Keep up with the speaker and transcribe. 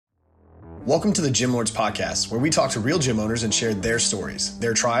Welcome to the Gym Lords Podcast, where we talk to real gym owners and share their stories,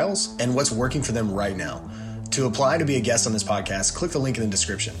 their trials, and what's working for them right now. To apply to be a guest on this podcast, click the link in the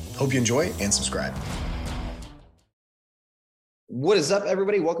description. Hope you enjoy and subscribe. What is up,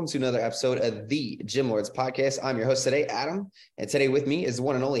 everybody? Welcome to another episode of the Gym Lords Podcast. I'm your host today, Adam, and today with me is the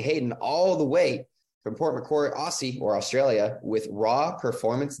one and only Hayden, all the way from Port Macquarie, Aussie, or Australia, with Raw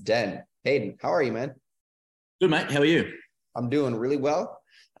Performance Den. Hayden, how are you, man? Good, mate. How are you? I'm doing really well.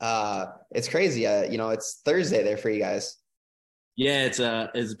 It's crazy. It's Thursday there for you guys. Yeah, it's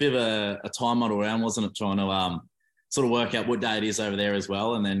a bit of a time model around, wasn't it? Trying to sort of work out what day it is over there as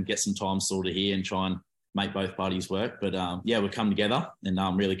well, and then get some time sorted here and try and make both parties work. But we've come together and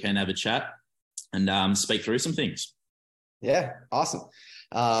I'm really keen to have a chat and speak through some things. Yeah, awesome.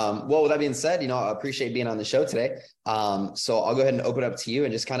 Well, with that being said, I appreciate being on the show today. So I'll go ahead and open up to you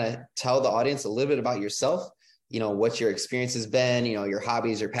and just kind of tell the audience a little bit about yourself. What your experience has been, your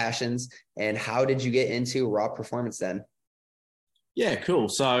hobbies, your passions, and how did you get into Raw Performance then? Yeah, cool.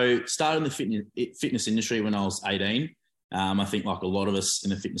 So started in the fitness industry when I was 18. I think like a lot of us in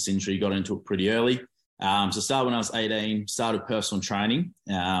the fitness industry got into it pretty early. So started when I was 18, started personal training.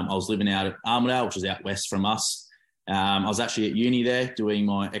 I was living out at Armidale, which is out west from us. I was actually at uni there doing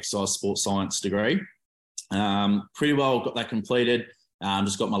my exercise sports science degree. Pretty well got that completed.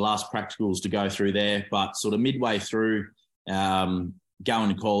 Just got my last practicals to go through there, but sort of midway through going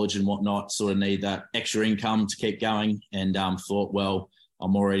to college and whatnot, sort of need that extra income to keep going and thought, well,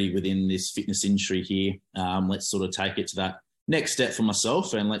 I'm already within this fitness industry here. Let's sort of take it to that next step for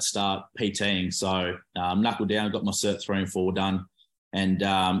myself and let's start PTing. So knuckled down, got my Cert 3 and 4 done and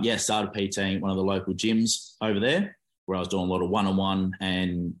started PTing at one of the local gyms over there where I was doing a lot of one-on-one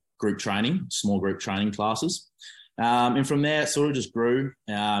and group training, small group training classes. And from there, it sort of just grew,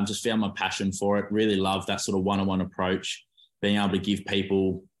 just found my passion for it, really loved that sort of one-on-one approach, being able to give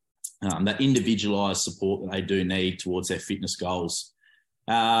people that individualised support that they do need towards their fitness goals.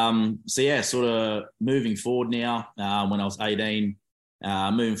 Sort of moving forward now, when I was 18,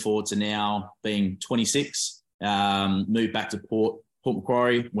 moving forward to now being 26, moved back to Port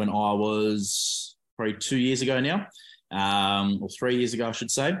Macquarie when I was probably 2 years ago now, or 3 years ago, I should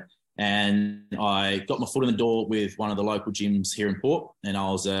say. And I got my foot in the door with one of the local gyms here in Port, and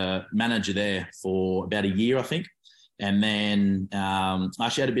I was a manager there for about a year, I think. And then I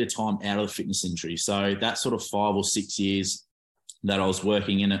actually had a bit of time out of the fitness industry. So that sort of 5 or 6 years that I was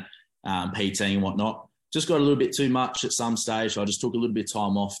working in it, PTing and whatnot, just got a little bit too much at some stage. So I just took a little bit of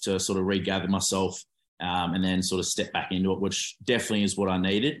time off to sort of regather myself and then sort of step back into it, which definitely is what I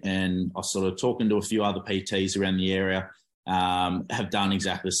needed. And I was sort of talking to a few other PTs around the area, have done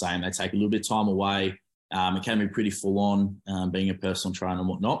exactly the same. They take a little bit of time away. It can be pretty full on being a personal trainer and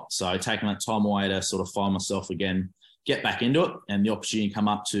whatnot. So taking that time away to sort of find myself again, get back into it, and the opportunity come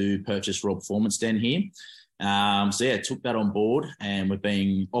up to purchase Raw Performance Den here. Took that on board, and we've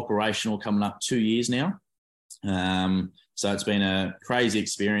been operational coming up 2 years now. So it's been a crazy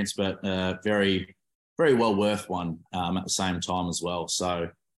experience, but very, very well worth one at the same time as well. So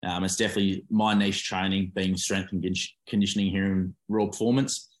it's definitely my niche training, being strength and conditioning here in Raw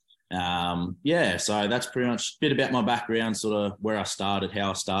Performance. So that's pretty much a bit about my background, sort of where I started,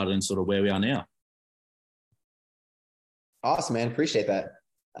 how I started, and sort of where we are now. Awesome, man. Appreciate that.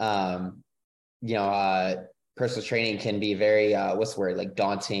 Personal training can be very,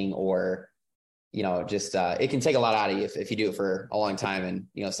 daunting or, it can take a lot out of you if you do it for a long time.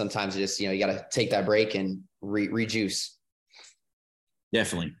 And, sometimes you got to take that break and rejuice.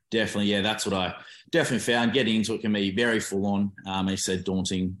 Definitely. Yeah, that's what I definitely found. Getting into it can be very full on. As you said,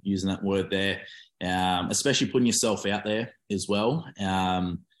 daunting, using that word there, especially putting yourself out there as well,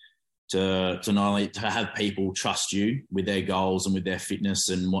 to not only to have people trust you with their goals and with their fitness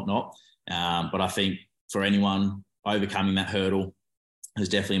and whatnot. But I think for anyone, overcoming that hurdle is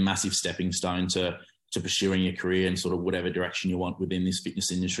definitely a massive stepping stone to pursuing your career in sort of whatever direction you want within this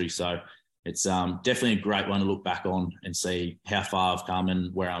fitness industry. So it's definitely a great one to look back on and see how far I've come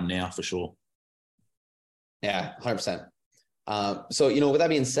and where I'm now for sure. Yeah, 100%. With that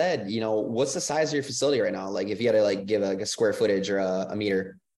being said, what's the size of your facility right now? Like if you had to give a square footage or a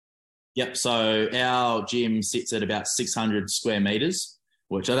meter? Yep. So our gym sits at about 600 square meters,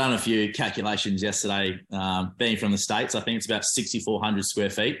 which I done a few calculations yesterday, being from the States. I think it's about 6,400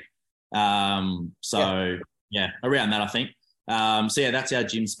 square feet. Around that, I think. That's our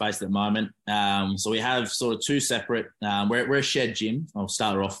gym space at the moment. So we have sort of two separate, we're a shed gym. I'll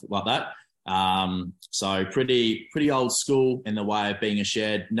start it off like that. So pretty old school in the way of being a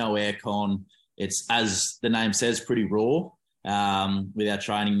shed, no aircon. It's, as the name says, pretty raw with our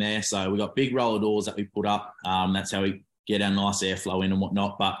training there. So we've got big roller doors that we put up. That's how we get our nice airflow in and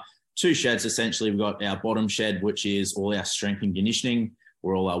whatnot. But two sheds essentially. We've got our bottom shed, which is all our strength and conditioning,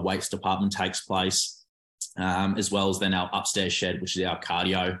 where all our weights department takes place, as well as then our upstairs shed, which is our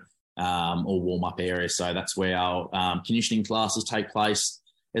cardio or warm-up area. So that's where our conditioning classes take place,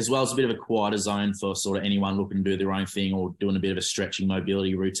 as well as a bit of a quieter zone for sort of anyone looking to do their own thing or doing a bit of a stretching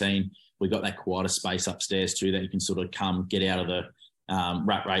mobility routine. We've got that quieter space upstairs too that you can sort of come get out of the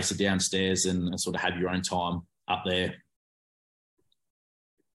rat racer downstairs and sort of have your own time up there.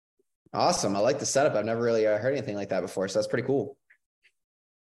 Awesome. I like the setup. I've never really heard anything like that before, so that's pretty cool.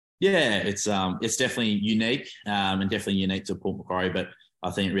 Yeah, it's definitely unique and definitely unique to Port Macquarie, but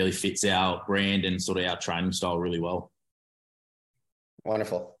I think it really fits our brand and sort of our training style really well.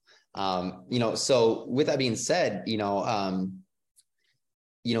 Wonderful. So with that being said,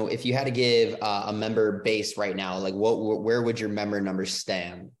 if you had to give a member base right now, like where would your member numbers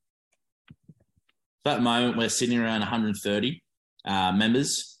stand? So at the moment, we're sitting around 130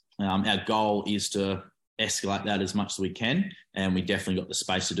 members. Our goal is to escalate that as much as we can, and we definitely got the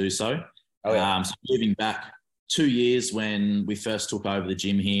space to do so. Oh, yeah. So moving back 2 years when we first took over the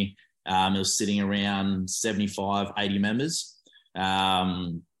gym here, it was sitting around 75, 80 members.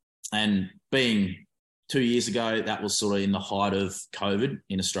 And being 2 years ago, that was sort of in the height of COVID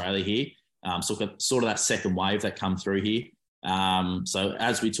in Australia here. Sort of that second wave that come through here. So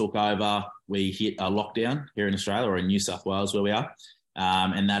as we took over, we hit a lockdown here in Australia, or in New South Wales where we are.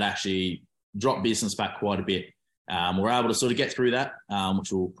 And that actually dropped business back quite a bit. We're able to sort of get through that,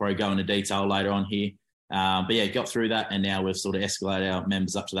 which we'll probably go into detail later on here. But yeah, got through that, and now we've sort of escalated our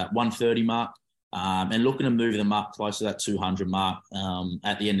members up to that 130 mark, and looking to move them up close to that 200 mark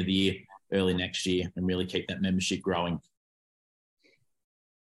at the end of the year, early next year, and really keep that membership growing.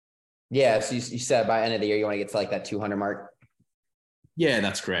 Yeah, so you said by end of the year you want to get to like that 200 mark? Yeah,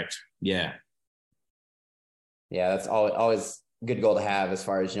 that's correct. Yeah. Yeah, that's always a good goal to have as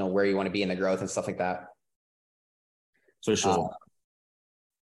far as, where you want to be in the growth and stuff like that. For sure.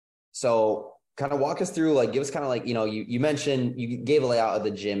 So kind of walk us through, give us kind of you mentioned, you gave a layout of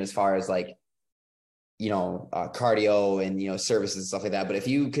the gym as far as cardio and, services and stuff like that. But if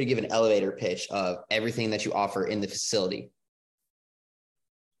you could give an elevator pitch of everything that you offer in the facility.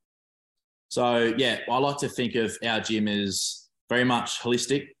 So, yeah, I like to think of our gym as very much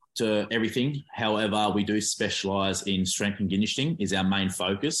holistic to everything. However, we do specialize in strength and conditioning is our main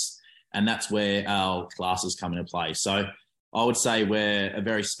focus. And that's where our classes come into play. So I would say we're a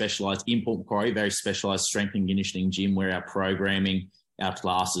very specialized, in Port Macquarie, very specialized strength and conditioning gym where our programming, our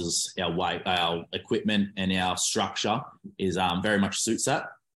classes, our weight, our equipment, and our structure is very much suits that.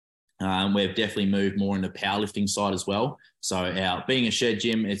 We've definitely moved more in the powerlifting side as well. So being a shed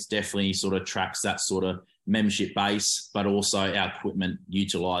gym, it's definitely sort of tracks that sort of membership base, but also our equipment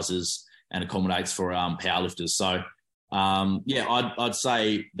utilizes and accommodates for powerlifters. So I'd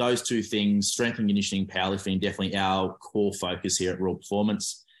say those two things, strength and conditioning, powerlifting, definitely our core focus here at Raw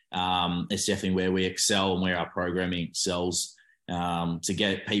Performance. It's definitely where we excel and where our programming excels to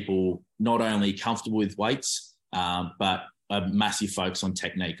get people not only comfortable with weights, but a massive focus on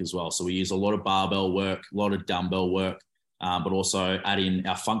technique as well. So we use a lot of barbell work, a lot of dumbbell work, but also add in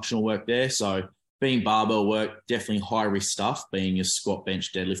our functional work there. So being barbell work, definitely high risk stuff, being your squat,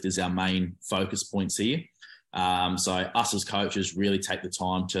 bench, deadlift is our main focus points here. So us as coaches really take the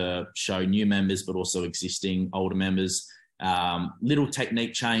time to show new members, but also existing older members, little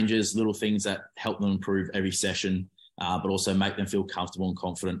technique changes, little things that help them improve every session, but also make them feel comfortable and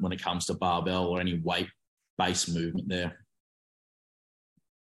confident when it comes to barbell or any weight-based movement there.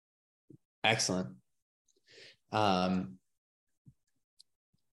 Excellent.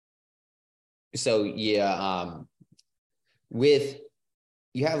 With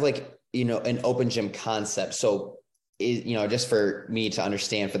you have an open gym concept. So just for me to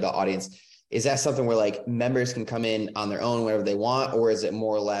understand for the audience, is that something where members can come in on their own whenever they want, or is it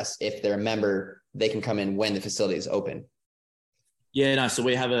more or less if they're a member, they can come in when the facility is open? Yeah, no, so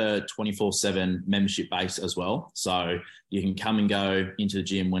we have a 24/7 membership base as well. So you can come and go into the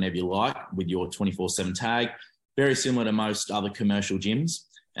gym whenever you like with your 24/7 tag. Very similar to most other commercial gyms,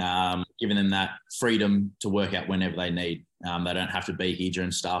 giving them that freedom to work out whenever they need. They don't have to be here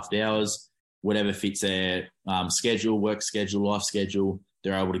during staffed hours. Whatever fits their schedule, work schedule, life schedule,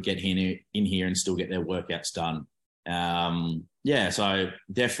 they're able to get in here and still get their workouts done. So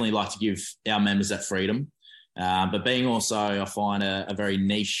definitely like to give our members that freedom. But being also, I find a very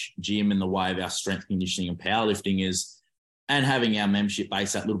niche gym in the way of our strength conditioning and powerlifting and having our membership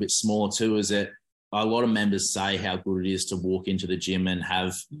base that little bit smaller too, is that a lot of members say how good it is to walk into the gym and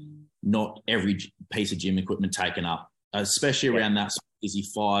have not every piece of gym equipment taken up, especially around that busy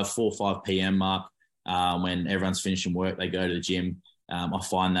 5 p.m. mark when everyone's finishing work, they go to the gym. I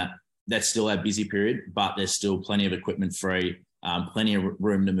find that that's still our busy period, but there's still plenty of equipment free, plenty of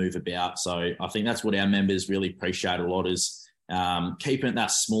room to move about. So I think that's what our members really appreciate a lot, is keeping it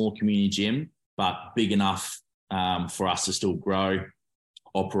that small community gym, but big enough for us to still grow,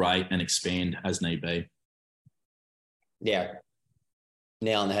 operate, and expand as need be. Yeah.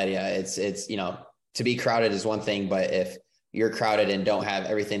 Nail on the head. Yeah. It's, you know, to be crowded is one thing, but if you're crowded and don't have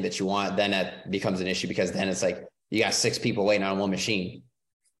everything that you want, then that becomes an issue, because then it's like you got 6 people waiting on one machine.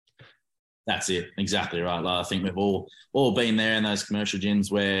 That's it. Exactly right. Like, I think we've all been there in those commercial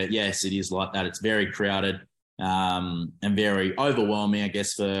gyms where, yes, it is like that. It's very crowded and very overwhelming, I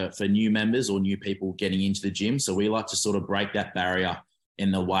guess, for new members or new people getting into the gym. So we like to sort of break that barrier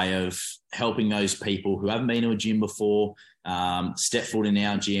in the way of helping those people who haven't been to a gym before step foot in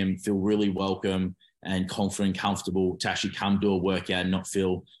our gym, feel really welcome and confident, comfortable to actually come do a workout and not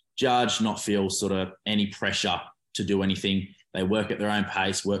feel judged, not feel sort of any pressure to do anything. They work at their own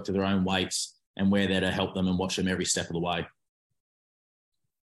pace, work to their own weights, and we're there to help them and watch them every step of the way.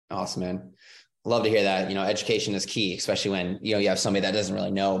 Awesome, man. Love to hear that. You know, education is key, especially when, you know, you have somebody that doesn't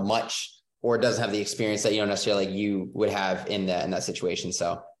really know much or doesn't have the experience that, you know, necessarily like you would have in that situation.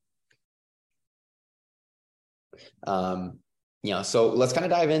 So, you know, so let's kind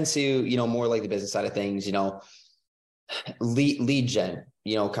of dive into, you know, more like the business side of things, you know, lead gen,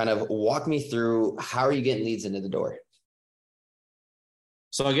 you know, kind of walk me through, how are you getting leads into the door?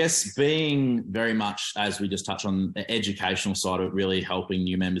 So I guess being very much, as we just touched on, the educational side of it, really helping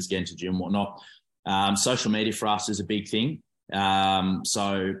new members get into gym and whatnot. Social media for us is a big thing.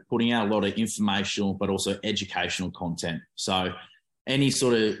 So putting out a lot of informational, but also educational content. So any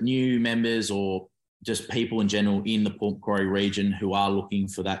sort of new members or just people in general in the Port Macquarie region who are looking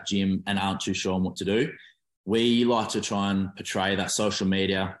for that gym and aren't too sure on what to do, we like to try and portray that social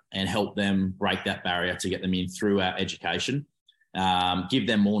media and help them break that barrier to get them in through our education. Give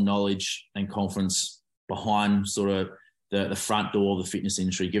them more knowledge and confidence behind sort of the front door of the fitness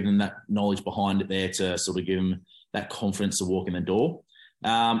industry, give them that knowledge behind it there to sort of give them that confidence to walk in the door.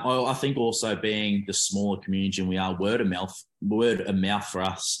 I think also being the smaller community gym we are, word of mouth for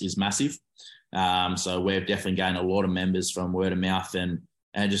us is massive. So we've definitely gained a lot of members from word of mouth, and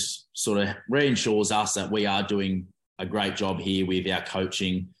just sort of reassures us that we are doing a great job here with our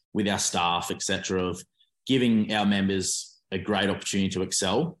coaching, with our staff, etc., of giving our members a great opportunity to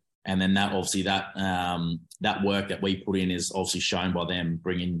excel. And then that obviously that work that we put in is obviously shown by them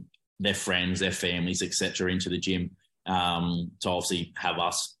bringing their friends, their families, etc., into the gym to obviously have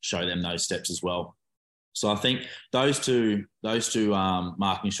us show them those steps as well. So I think those two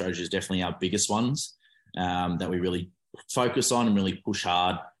marketing strategies are definitely our biggest ones that we really focus on and really push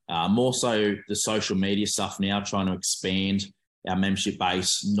hard. More so the social media stuff now, trying to expand our membership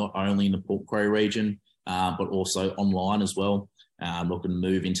base, not only in the Port Macquarie region, but also online as well. Looking to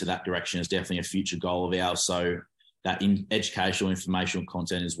move into that direction is definitely a future goal of ours. So that educational, informational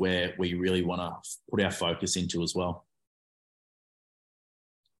content is where we really want to put our focus into as well.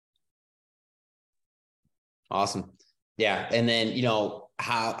 Awesome. Yeah. And then, you know,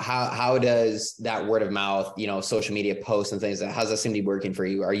 how does that word of mouth, you know, social media posts and things, how's that seem to be working for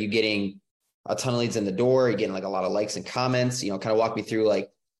you? Are you getting a ton of leads in the door? Are you getting like a lot of likes and comments? You know, kind of walk me through, like,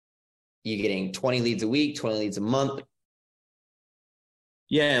 you getting 20 leads a week, 20 leads a month?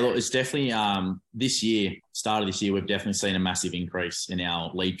 Yeah, look, it's definitely start of this year, we've definitely seen a massive increase in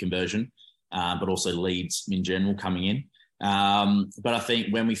our lead conversion, but also leads in general coming in. But I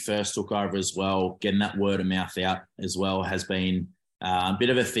think when we first took over as well, getting that word of mouth out as well has been a bit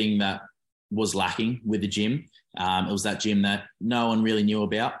of a thing that was lacking with the gym. It was that gym that no one really knew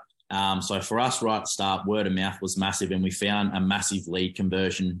about. So for us right at the start, word of mouth was massive, and we found a massive lead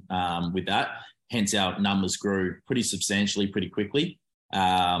conversion with that. Hence our numbers grew pretty substantially, pretty quickly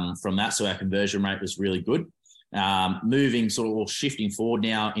from that. So our conversion rate was really good. Moving sort of shifting forward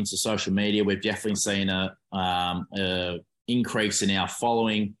now into social media, we've definitely seen a increase in our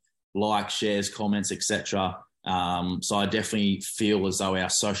following, likes, shares, comments, etc. So I definitely feel as though our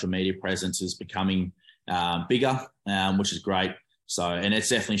social media presence is becoming bigger, which is great. So, and it's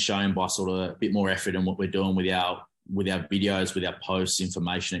definitely shown by sort of a bit more effort in what we're doing with our videos, with our posts,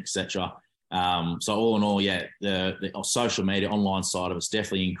 information, etc. So all in all, yeah, the social media online side of it's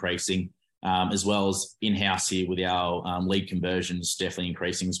definitely increasing, as well as in-house here with our lead conversions definitely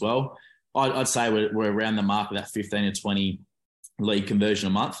increasing as well. I'd say we're around the mark of that 15 to 20 lead conversion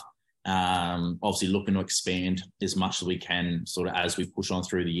a month. Obviously looking to expand as much as we can sort of as we push on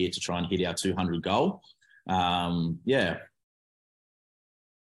through the year to try and hit our 200 goal. Yeah.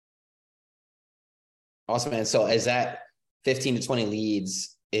 Awesome, man. So is that 15 to 20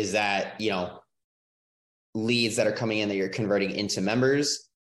 leads, is that, you know, leads that are coming in that you're converting into members?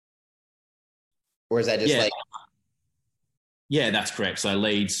 Or is that just like? Yeah, that's correct. So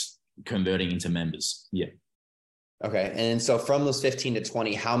leads converting into members. Yeah. Okay. And so from those 15 to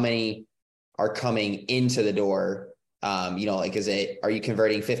 20, how many are coming into the door? Are you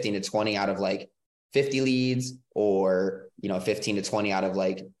converting 15 to 20 out of like 50 leads, or, 15 to 20 out of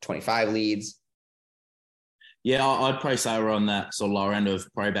like 25 leads? Yeah, I'd probably say we're on that sort of lower end of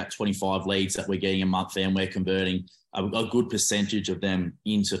probably about 25 leads that we're getting a month, and we're converting a good percentage of them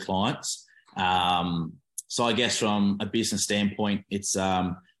into clients. So I guess from a business standpoint, it's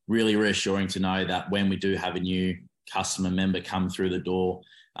really reassuring to know that when we do have a new customer member come through the door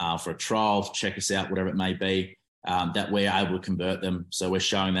for a trial, to check us out, whatever it may be, that we're able to convert them. So we're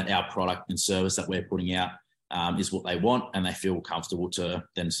showing that our product and service that we're putting out is what they want, and they feel comfortable to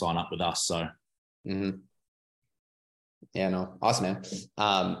then sign up with us. So. Mm-hmm. Yeah, no, awesome,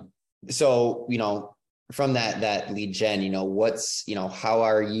 man. So, from that lead gen, how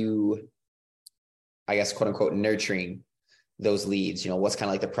are you, I guess, quote unquote, nurturing those leads? What's kind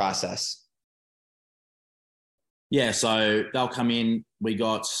of like the process? Yeah, so they'll come in. We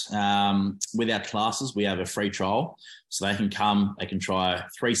got, with our classes, we have a free trial. So they can come, they can try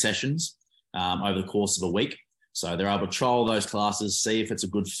 3 sessions over the course of a week. So they're able to trial those classes, see if it's a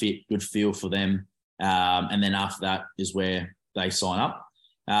good fit, good feel for them. And then after that is where they sign up.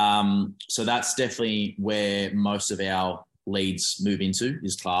 So that's definitely where most of our leads move into,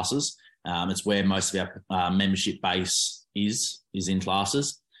 is classes. It's where most of our membership base is in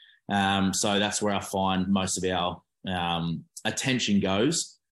classes. So that's where I find most of our attention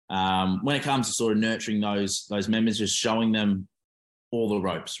goes. When it comes to sort of nurturing those members, just showing them all the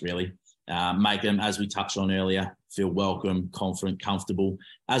ropes, really. Make them, as we touched on earlier, feel welcome, confident, comfortable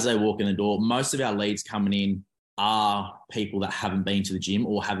as they walk in the door. Most of our leads coming in are people that haven't been to the gym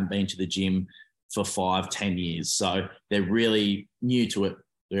or haven't been to the gym for 5-10 years. So they're really new to it.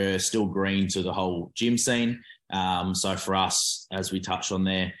 They're still green to the whole gym scene. So for us, as we touched on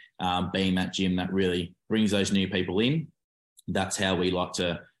there, being that gym that really brings those new people in, that's how we like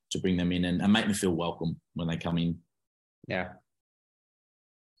to bring them in and make them feel welcome when they come in. Yeah.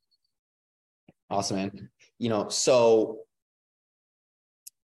 Awesome, man. So,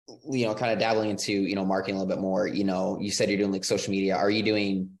 kind of dabbling into, marketing a little bit more, you said you're doing like social media. Are you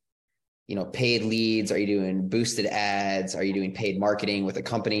doing, paid leads? Are you doing boosted ads? Are you doing paid marketing with a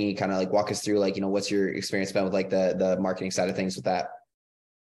company? Kind of like walk us through, like, what's your experience been with like the marketing side of things with that?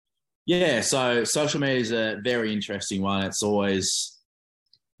 Yeah. So social media is a very interesting one. It's always,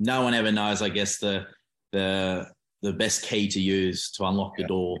 no one ever knows, I guess, the best key to use to unlock the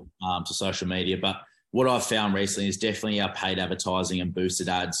door to social media. But what I've found recently is definitely our paid advertising and boosted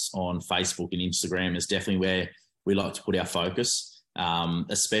ads on Facebook and Instagram is definitely where we like to put our focus,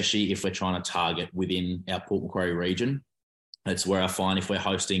 especially if we're trying to target within our Port Macquarie region. It's where I find if we're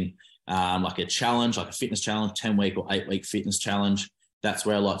hosting like a challenge, like a fitness challenge, 10-week or 8-week fitness challenge, that's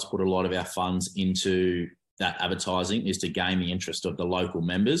where I like to put a lot of our funds into that advertising, is to gain the interest of the local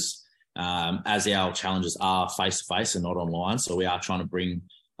members. As our challenges are face-to-face and not online. So we are trying to bring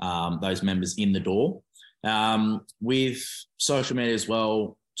those members in the door. With social media as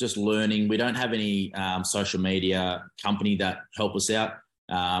well, just learning. We don't have any social media company that help us out.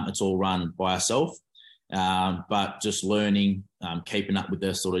 It's all run by ourselves. But just learning, keeping up with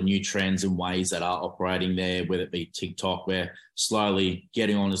the sort of new trends and ways that are operating there, whether it be TikTok, we're slowly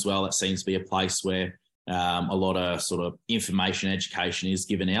getting on as well. It seems to be a place where a lot of sort of information education is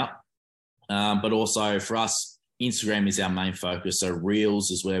given out. But also for us, Instagram is our main focus. So Reels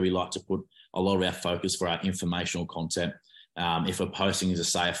is where we like to put a lot of our focus for our informational content. If we're posting, as I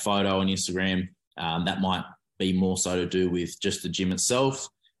say, a photo on Instagram, that might be more so to do with just the gym itself,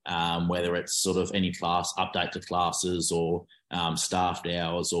 whether it's sort of any class, update to classes or staffed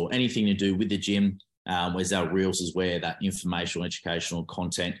hours or anything to do with the gym. Whereas our Reels is where that informational, educational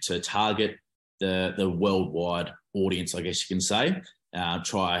content to target the worldwide audience, I guess you can say.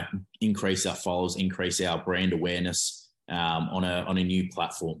 Try increase our followers, increase our brand awareness on a new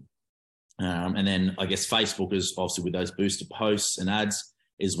platform. And then I guess Facebook is obviously with those boosted posts and ads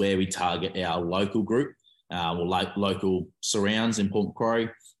is where we target our local group or like local surrounds in Port Macquarie,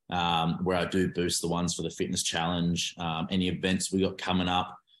 where I do boost the ones for the fitness challenge, any events we got coming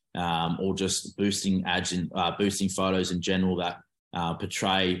up, or just boosting ads and boosting photos in general that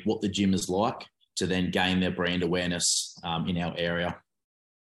portray what the gym is like, to then gain their brand awareness in our area.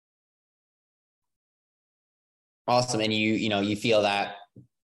 Awesome. And you feel that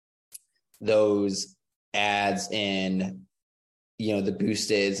those ads and, the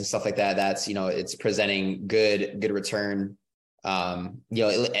boosteds and stuff like that, that's, it's presenting good return, and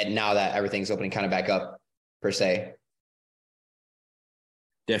now that everything's opening kind of back up per se.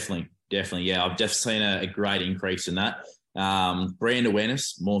 Definitely. Definitely. Yeah, I've definitely seen a great increase in that. Brand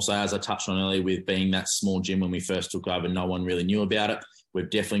awareness, more so as I touched on earlier with being that small gym when we first took over, no one really knew about it. We've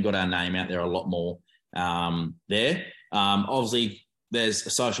definitely got our name out there a lot more there. Obviously,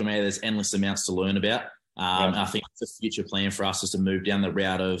 there's social media, there's endless amounts to learn about. And I think the future plan for us is to move down the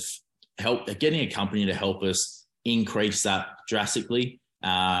route of getting a company to help us increase that drastically.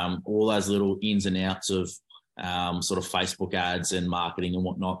 All those little ins and outs of sort of Facebook ads and marketing and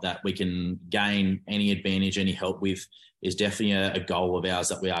whatnot that we can gain any advantage, any help with is definitely a goal of ours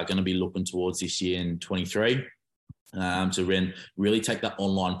that we are going to be looking towards this year in 23 to really take that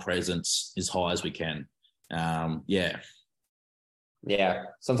online presence as high as we can. Yeah.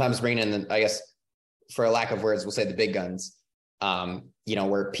 Sometimes bringing in, I guess, for a lack of words, we'll say the big guns,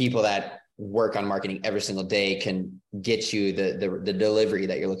 where people that work on marketing every single day can get you the delivery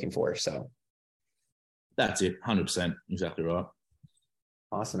that you're looking for. So that's it. 100%. Exactly right.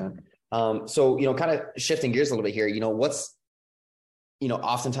 Awesome, man. So, kind of shifting gears a little bit here,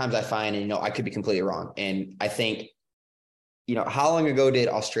 oftentimes I find, and, I could be completely wrong. And I think, how long ago did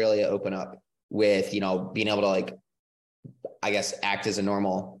Australia open up with, being able to, like, I guess, act as a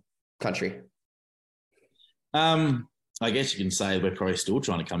normal country? I guess you can say we're probably still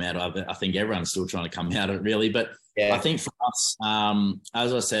trying to come out of it. I think everyone's still trying to come out of it, really. But I think for us,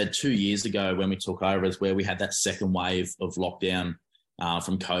 as I said, 2 years ago when we took over is where we had that second wave of lockdown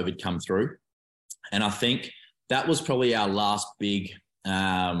from COVID come through. And I think that was probably our last big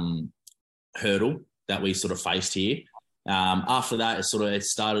hurdle that we sort of faced here. After that, it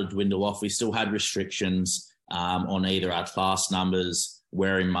started to dwindle off. We still had restrictions on either our class numbers,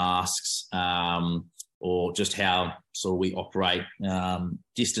 wearing masks, or just how sort of we operate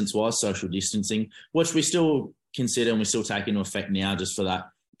distance-wise, social distancing, which we still consider and we still take into effect now just for that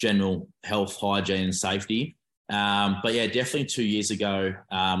general health, hygiene and safety. But yeah, definitely 2 years ago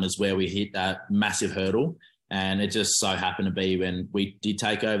is where we hit that massive hurdle. And it just so happened to be when we did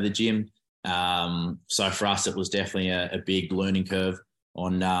take over the gym. So for us, it was definitely a big learning curve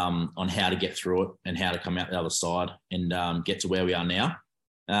on how to get through it and how to come out the other side and get to where we are now.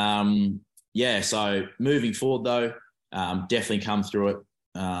 So moving forward, though, definitely come through it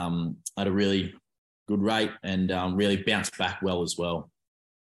at a really good rate and really bounce back well as well.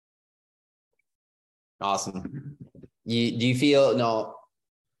 Awesome. Do you feel,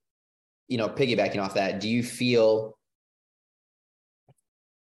 piggybacking off that, do you feel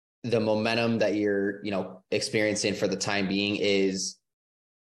the momentum that you're, experiencing for the time being is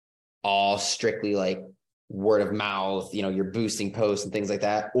all strictly like word of mouth, you're boosting posts and things like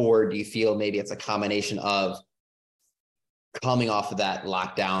that? Or do you feel maybe it's a combination of coming off of that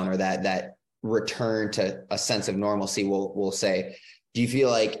lockdown or that return to a sense of normalcy, we'll say? Do you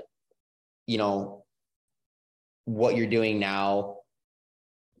feel like, what you're doing now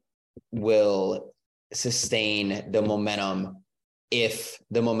will sustain the momentum if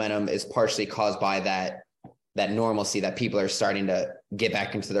the momentum is partially caused by that normalcy that people are starting to get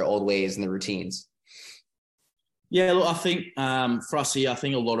back into their old ways and the routines? Yeah, look, I think for us here, I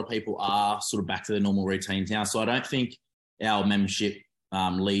think a lot of people are sort of back to their normal routines now. So I don't think our membership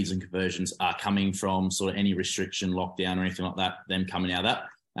leads and conversions are coming from sort of any restriction, lockdown or anything like that, them coming out of that.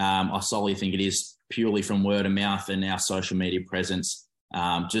 I solely think it is purely from word of mouth and our social media presence,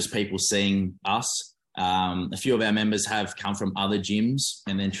 just people seeing us. A few of our members have come from other gyms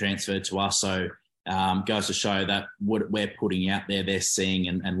and then transferred to us. So goes to show that what we're putting out there, they're seeing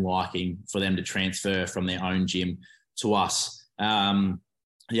and liking for them to transfer from their own gym to us. I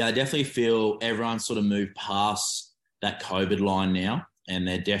definitely feel everyone's sort of moved past that COVID line now, and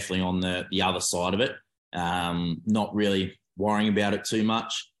they're definitely on the other side of it, not really worrying about it too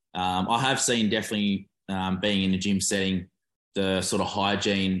much. I have seen definitely being in a gym setting, the sort of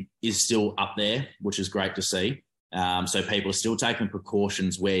hygiene is still up there, which is great to see. So people are still taking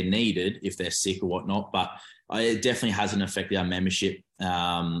precautions where needed if they're sick or whatnot, but it definitely hasn't affected our membership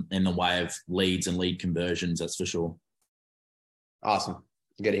in the way of leads and lead conversions, that's for sure. Awesome.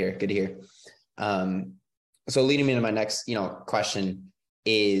 Good to hear. So leading me into my next, question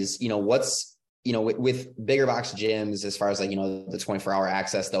is, what's, with bigger box gyms, as far as like, the 24-hour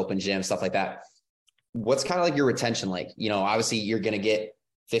access, the open gym, stuff like that, what's kind of like your retention like? Obviously you're going to get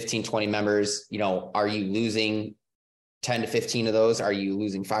 15, 20 members, are you losing 10 to 15 of those? Are you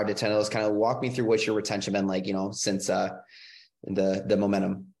losing 5 to 10 of those? Kind of walk me through what's your retention been like, since the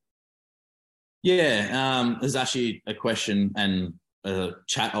momentum. Yeah. There's actually a question and a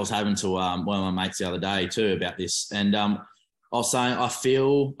chat I was having to one of my mates the other day too about this. And I was saying, I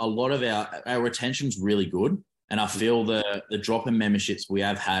feel a lot of our retention's really good. And I feel the drop in memberships we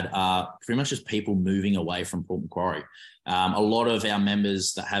have had are pretty much just people moving away from Port Macquarie. A lot of our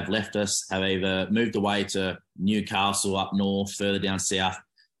members that have left us have either moved away to Newcastle, up north, further down south,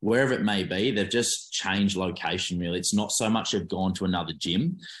 wherever it may be. They've just changed location, really. It's not so much they've gone to another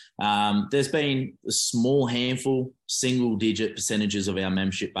gym. There's been a small handful, single-digit percentages of our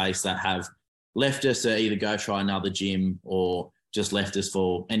membership base that have left us to either go try another gym or just left us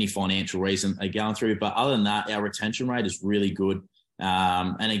for any financial reason they're going through. But other than that, our retention rate is really good.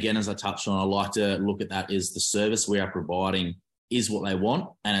 And again, as I touched on, I like to look at that as the service we are providing is what they want.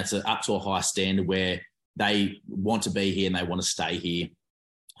 And it's up to a high standard where they want to be here and they want to stay here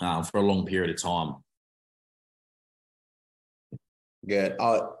for a long period of time. Good.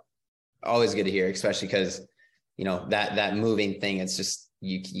 Always good to hear, especially because, that moving thing, it's just,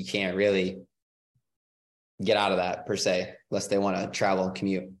 you can't really get out of that per se, unless they want to travel and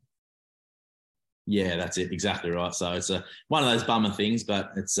commute. Yeah, that's it. Exactly right. So it's one of those bummer things,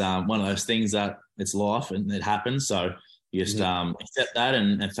 but it's one of those things that it's life and it happens. So you just accept that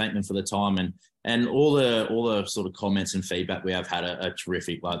and thank them for the time. And all the sort of comments and feedback we have had are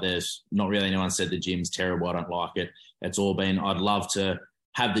terrific. Like there's not really anyone said the gym's terrible, I don't like it. It's all been, I'd love to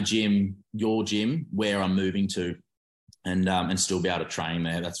have the gym, your gym, where I'm moving to and still be able to train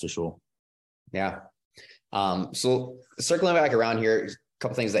there. That's for sure. Yeah. So circling back around here, a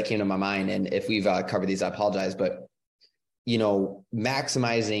couple things that came to my mind, and if we've covered these, I apologize, but,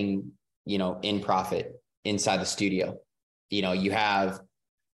 maximizing, in profit inside the studio, you have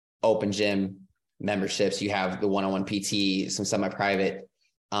open gym memberships, you have the one-on-one PT, some semi-private,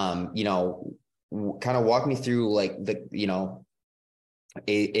 kind of walk me through like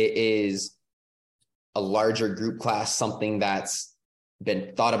it is a larger group class, something that's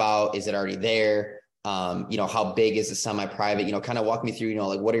been thought about. Is it already there? How big is the semi-private, kind of walk me through,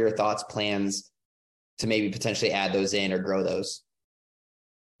 like what are your thoughts, plans to maybe potentially add those in or grow those?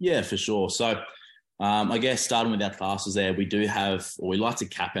 Yeah, for sure. So I guess starting with our classes there, we like to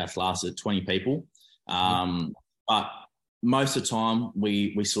cap our class at 20 people. But most of the time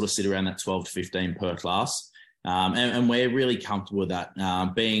we sort of sit around that 12 to 15 per class. And we're really comfortable with that.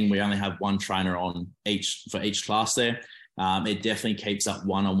 Being we only have one trainer for each class there. It definitely keeps up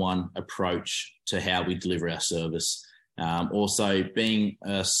one-on-one approach to how we deliver our service. Also being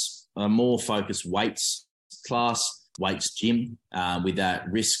a more focused weights class, weights gym, with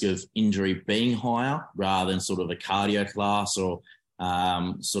that risk of injury being higher rather than sort of a cardio class or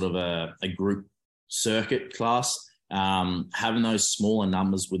sort of a group circuit class. Having those smaller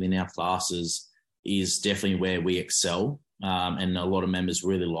numbers within our classes is definitely where we excel. And a lot of members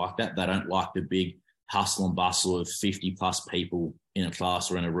really like that. They don't like the big hustle and bustle of 50 plus people in a class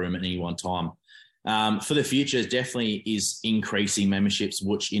or in a room at any one time. For the future, definitely is increasing memberships,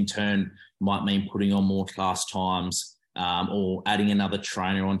 which in turn might mean putting on more class times or adding another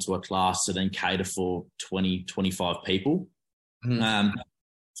trainer onto a class to then cater for 20, 25 people.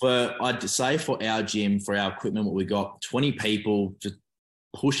 I'd say for our gym, for our equipment, what we got, 20 people, just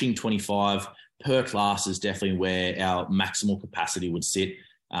pushing 25 per class is definitely where our maximal capacity would sit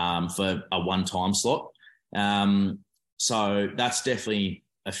for a one-time slot. So that's definitely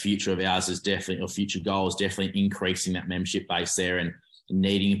a future of ours or future goal is definitely increasing that membership base there and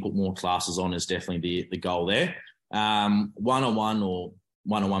needing to put more classes on is definitely the goal there. One-on-one or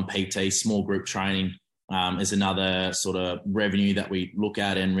one-on-one PT, small group training is another sort of revenue that we look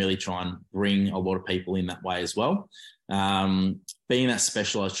at and really try and bring a lot of people in that way as well. Being that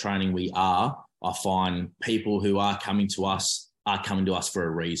specialized training we are, I find people who are coming to us for a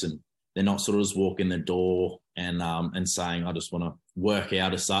reason. They're not sort of just walking the door and saying, I just want to work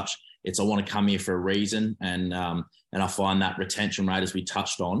out as such. It's, I want to come here for a reason. And I find that retention rate, as we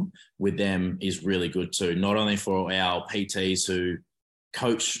touched on with them, is really good too. Not only for our PTs who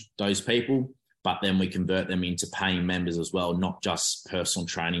coach those people, but then we convert them into paying members as well, not just personal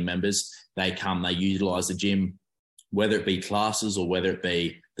training members. They utilize the gym, whether it be classes or whether it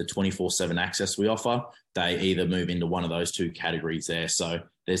be the 24/7 access we offer. They either move into one of those two categories there. So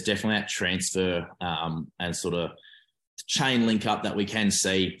there's definitely that transfer and sort of chain link up that we can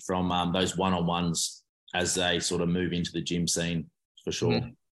see from those one-on-ones as they sort of move into the gym scene for sure. Mm-hmm.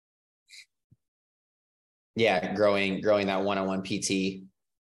 Yeah, growing that one-on-one PT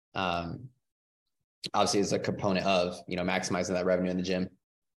obviously is a component of, maximizing that revenue in the gym.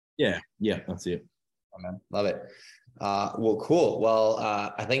 Yeah, that's it. Oh, man. Love it. Well, cool. Well,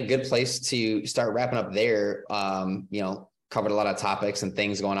 I think good place to start wrapping up there. Covered a lot of topics and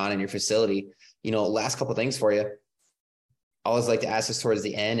things going on in your facility. Last couple of things for you. I always like to ask this towards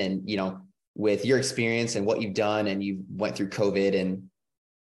the end, and with your experience and what you've done, and you went through COVID and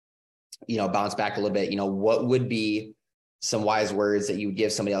bounce back a little bit, what would be some wise words that you would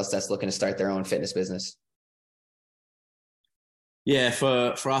give somebody else that's looking to start their own fitness business? Yeah,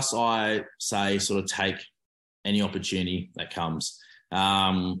 for us, I say sort of take any opportunity that comes,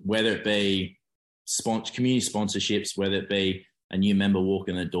 whether it be community sponsorships, whether it be a new member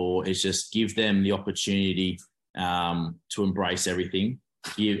walking the door. It's just give them the opportunity to embrace everything,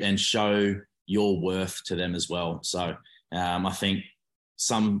 and show your worth to them as well. So I think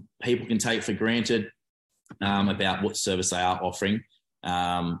some people can take for granted about what service they are offering,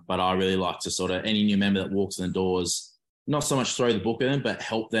 but I really like to sort of, any new member that walks in the doors, not so much throw the book at them, but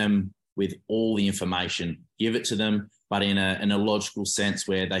help them with all the information, give it to them, but in a logical sense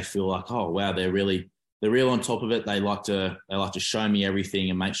where they feel like, oh wow, they're real on top of it. They like to show me everything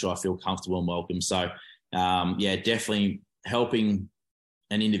and make sure I feel comfortable and welcome. So definitely helping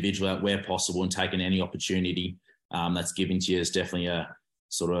an individual out where possible and taking any opportunity that's given to you is definitely a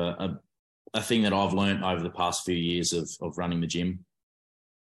sort of a thing that I've learned over the past few years of running the gym.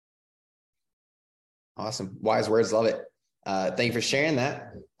 Awesome. Wise words. Love it. Thank you for sharing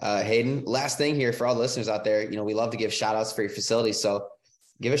that, Hayden. Last thing here for all the listeners out there, we love to give shout outs for your facility. So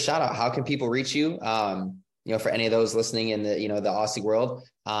give a shout out. How can people reach you? For any of those listening in the Aussie world,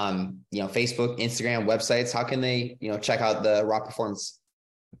 Facebook, Instagram, websites, how can they, check out the Raw Performance?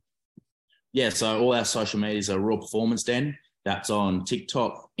 Yeah. So all our social medias are Raw Performance Den. That's on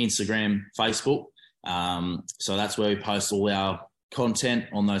TikTok, Instagram, Facebook. So that's where we post all our content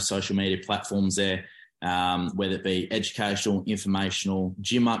on those social media platforms there. Whether it be educational, informational,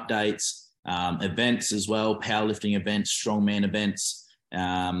 gym updates, events as well, powerlifting events, strongman events,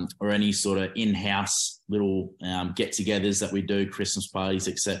 or any sort of in-house little get-togethers that we do, Christmas parties,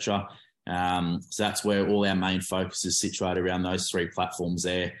 etc. So that's where all our main focus is situated, around those three platforms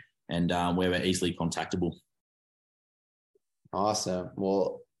there, and where we're easily contactable. Awesome.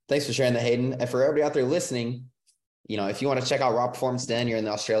 Well, thanks for sharing that, Hayden. And for everybody out there listening, if you want to check out Raw Performance Den, you're in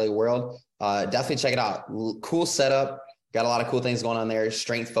the Australia world, definitely check it out. Cool setup. Got a lot of cool things going on there.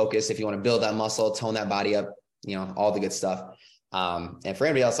 Strength focus. If you want to build that muscle, tone that body up, all the good stuff. And for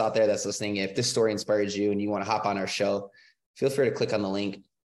anybody else out there that's listening, if this story inspires you and you want to hop on our show, feel free to click on the link,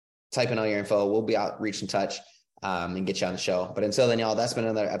 type in all your info. We'll be out, reach in touch, and get you on the show. But until then, y'all, that's been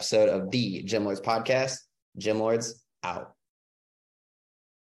another episode of the Gym Lords Podcast. Gym Lords out.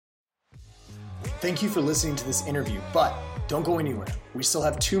 Thank you for listening to this interview, but don't go anywhere. We still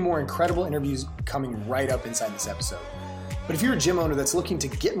have 2 more incredible interviews coming right up inside this episode. But if you're a gym owner that's looking to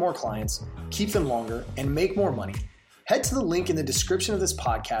get more clients, keep them longer, and make more money, head to the link in the description of this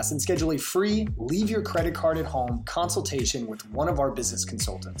podcast and schedule a free leave your credit card at home consultation with one of our business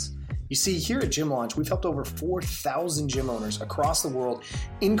consultants. You see, here at Gym Launch, we've helped over 4,000 gym owners across the world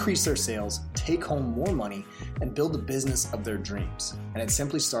increase their sales, take home more money, and build the business of their dreams. And it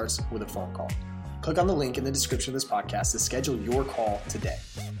simply starts with a phone call. Click on the link in the description of this podcast to schedule your call today.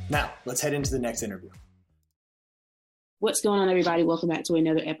 Now, let's head into the next interview. What's going on, everybody? Welcome back to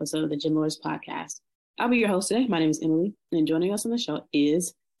another episode of the Gym Lords Podcast. I'll be your host today. My name is Emily, and joining us on the show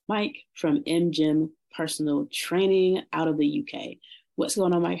is Mike from M Gym Personal Training out of the UK. What's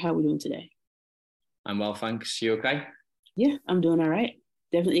going on, Mike? How are we doing today? I'm well, thanks. You okay? Yeah, I'm doing all right.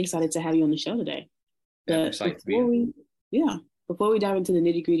 Definitely excited to have you on the show today. Yeah, excited to be here. Before we dive into the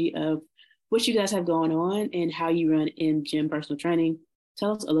nitty-gritty of what you guys have going on and how you run M Gym Personal Training,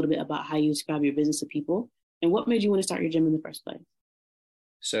 tell us a little bit about how you describe your business to people and what made you want to start your gym in the first place.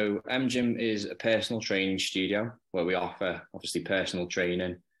 So M Gym is a personal training studio where we offer obviously personal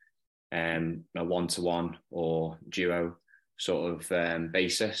training, a one-to-one or duo sort of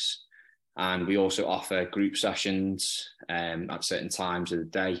basis. And we also offer group sessions at certain times of the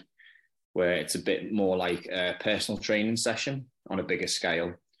day where it's a bit more like a personal training session on a bigger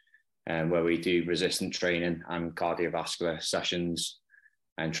scale, where we do resistant training and cardiovascular sessions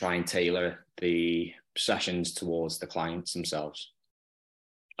and try and tailor the sessions towards the clients themselves.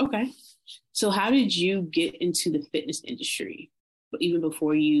 Okay. So how did you get into the fitness industry, even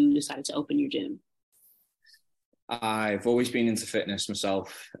before you decided to open your gym? I've always been into fitness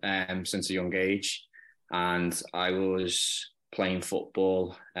myself since a young age, and I was playing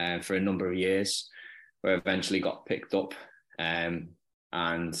football for a number of years, where I eventually got picked up and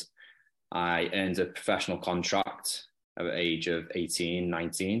I earned a professional contract at the age of 18,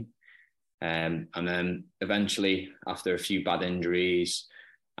 19. And then eventually, after a few bad injuries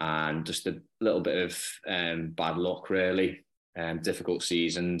and just a little bit of bad luck, really, difficult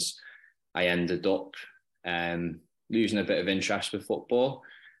seasons, I ended up losing a bit of interest with football.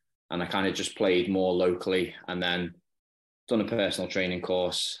 And I kind of just played more locally and then done a personal training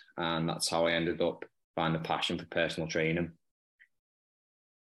course. And that's how I ended up finding a passion for personal training.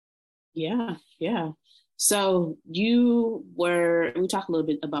 Yeah, yeah. So we talked a little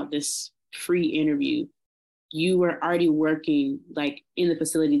bit about this pre-interview. You were already working like in the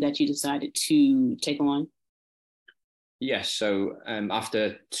facility that you decided to take on. Yes. So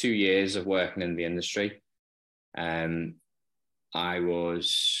after 2 years of working in the industry, um, I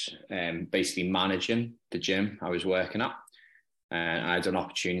was basically managing the gym I was working at. And I had an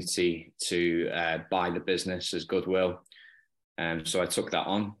opportunity to buy the business as goodwill. So I took that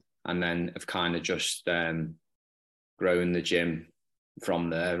on, and then have kind of just grown the gym from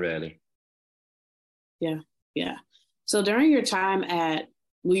there, really. Yeah, yeah. So during your time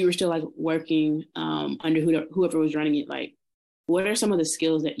when you were still like working under whoever was running it, like what are some of the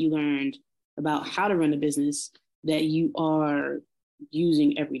skills that you learned about how to run a business that you are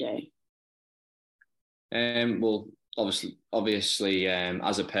using every day? Well, obviously,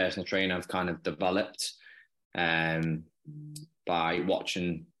 as a personal trainer, I've kind of developed by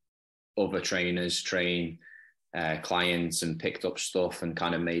watching other trainers train clients and picked up stuff and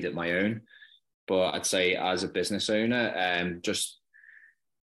kind of made it my own. But I'd say as a business owner, just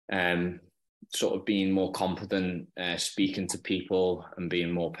sort of being more confident, speaking to people and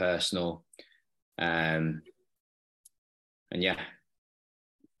being more personal. And yeah,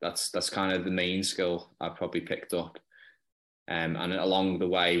 that's kind of the main skill I've probably picked up. And along the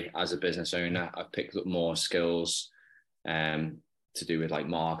way, as a business owner, I've picked up more skills to do with like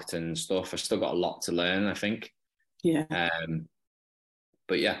marketing and stuff. I've still got a lot to learn, I think. Yeah.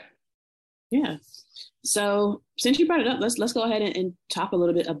 But yeah. Yeah. So since you brought it up, let's go ahead and talk a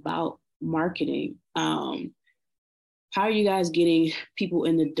little bit about marketing. How are you guys getting people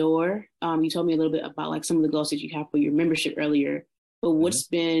in the door? You told me a little bit about like some of the goals that you have for your membership earlier, but what's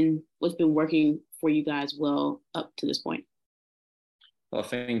been working for you guys well up to this point? Well, I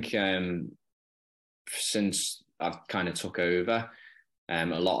think since I've kind of took over, a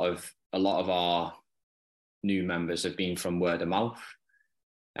lot of our new members have been from word of mouth.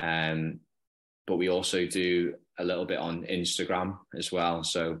 But we also do a little bit on Instagram as well.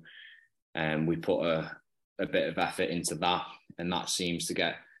 So we put a bit of effort into that, and that seems to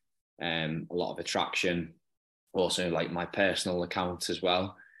get a lot of attraction. Also, like my personal account as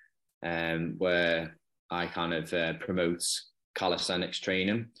well, where I kind of promote calisthenics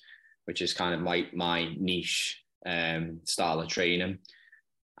training, which is kind of my niche style of training.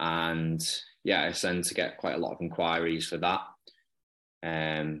 And yeah, I tend to get quite a lot of inquiries for that.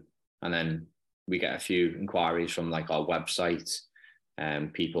 And then we get a few inquiries from like our website,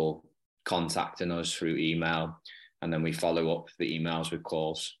 people contacting us through email, and then we follow up the emails with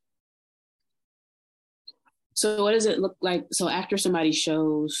calls. So what does it look like? So after somebody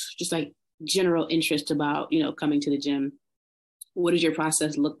shows just like general interest about, coming to the gym, what does your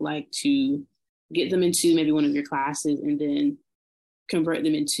process look like to get them into maybe one of your classes and then convert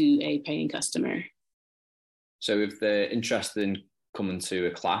them into a paying customer? So if they're interested in coming to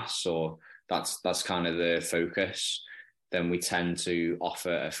a class, or that's kind of the focus, then we tend to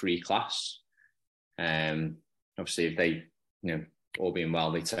offer a free class. Obviously, if they, all being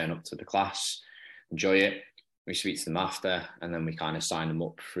well, they turn up to the class, enjoy it, we speak to them after, and then we kind of sign them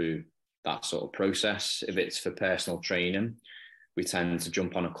up through that sort of process. If it's for personal training, we tend to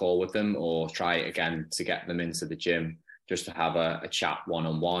jump on a call with them or try it again to get them into the gym, just to have a chat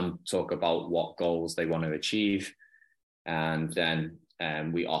one-on-one, talk about what goals they want to achieve. And then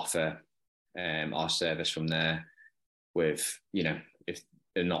we offer our service from there with, if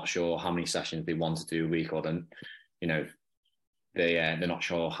they're not sure how many sessions they want to do a week, or then, they're not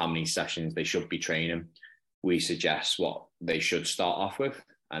sure how many sessions they should be training, we suggest what they should start off with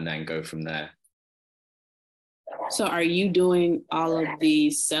and then go from there. So are you doing all of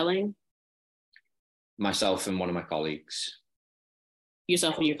the selling? Myself and one of my colleagues.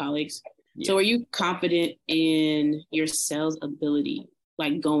 Yourself and your colleagues? Yeah. So are you confident in your sales ability,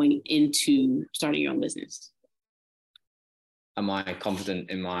 like going into starting your own business? Am I confident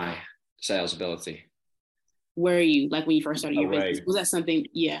in my sales ability? Where are you, like when you first started your business? Was that something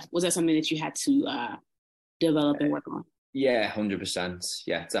that you had to develop and work on? Yeah, 100%.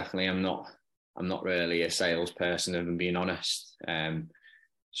 Yeah, definitely. I'm not really a salesperson, if I'm being honest. It's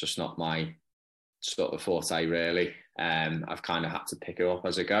just not my sort of forte, really. I've kind of had to pick it up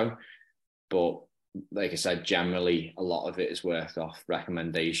as I go. But like I said, generally, a lot of it is worked off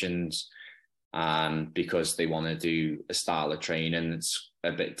recommendations. And because they want to do a style of training that's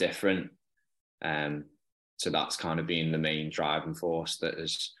a bit different. So that's kind of been the main driving force that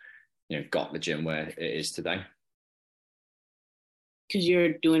has, got the gym where it is today. Because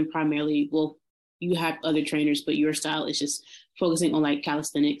you're doing primarily, well, you have other trainers, but your style is just focusing on like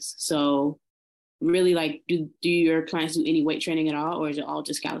calisthenics. So really like, do your clients do any weight training at all, or is it all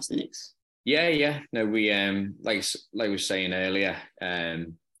just calisthenics? Yeah. No, we like we were saying earlier,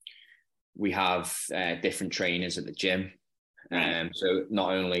 we have different trainers at the gym. Right. So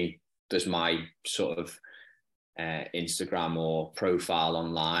not only does my sort of Instagram or profile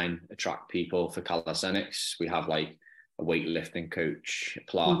online attract people for calisthenics, we have like a weightlifting coach,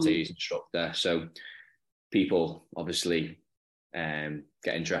 a Pilates instructor. So people obviously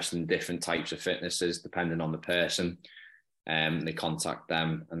get interested in different types of fitnesses depending on the person. They contact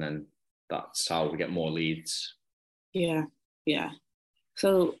them, and then that's how we get more leads. Yeah.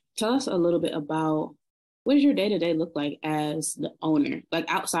 So tell us a little bit about, what does your day-to-day look like as the owner? Like,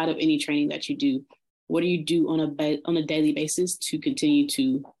 outside of any training that you do, what do you do on a daily basis to continue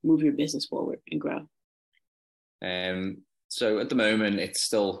to move your business forward and grow? So at the moment, it's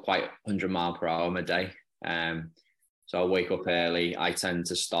still quite 100 mph a day. So I'll wake up early. I tend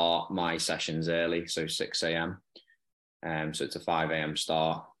to start my sessions early, so 6 a.m. So it's a 5 a.m.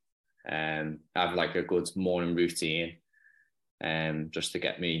 start. I have like a good morning routine, just to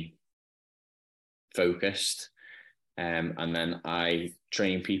get me focused. And then I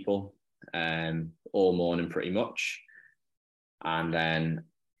train people all morning pretty much. And then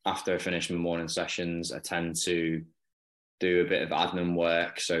after I finish my morning sessions, I tend to do a bit of admin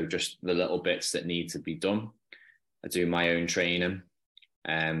work. So just the little bits that need to be done. I do my own training.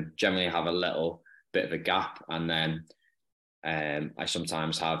 Generally have a little bit of a gap, and then I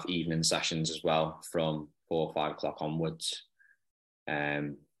sometimes have evening sessions as well from 4 or 5 o'clock onwards.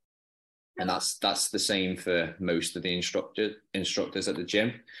 And that's the same for most of the instructors at the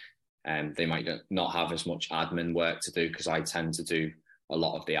gym. They might not have as much admin work to do, because I tend to do a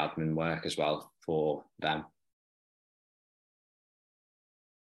lot of the admin work as well for them.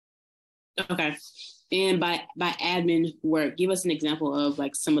 Okay. And by admin work, give us an example of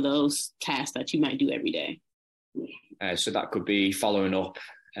like some of those tasks that you might do every day. So that could be following up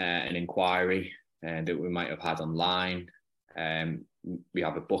an inquiry that we might have had online. We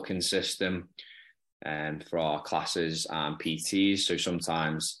have a booking system for our classes and PTs. So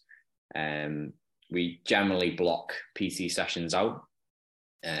sometimes we generally block PT sessions out.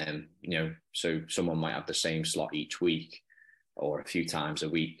 So someone might have the same slot each week or a few times a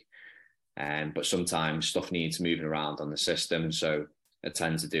week. But sometimes stuff needs moving around on the system, so I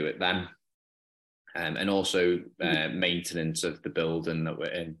tend to do it then. And also maintenance of the building that we're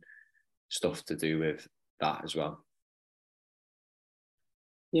in, stuff to do with that as well.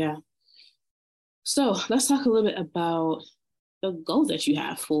 Yeah. So let's talk a little bit about the goals that you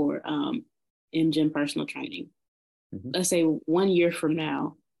have for M-Gym personal training. Let's say 1 year from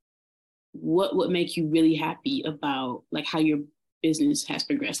now, what would make you really happy about like how your business has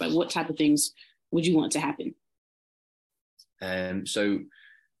progressed? Like, what type of things would you want to happen? So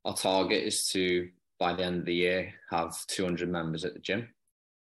our target is to, by the end of the year, have 200 members at the gym.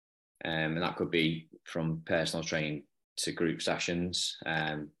 And that could be from personal training to group sessions.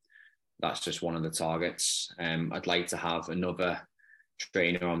 That's just one of the targets. I'd like to have another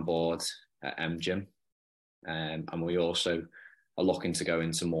trainer on board at M-Gym. And we also are looking to go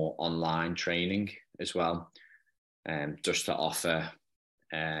into more online training as well, just to offer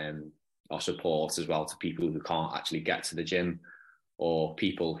our support as well to people who can't actually get to the gym, or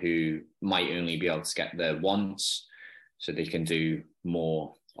people who might only be able to get there once, so they can do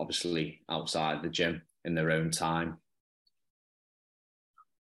more, obviously, outside the gym in their own time.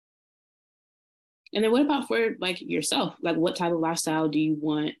 And then what about for like yourself? Like, what type of lifestyle do you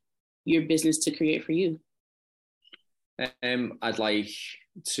want your business to create for you? I'd like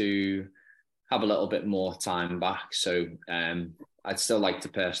to have a little bit more time back. So I'd still like to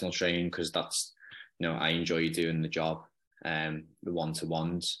personal train, because that's, I enjoy doing the job, the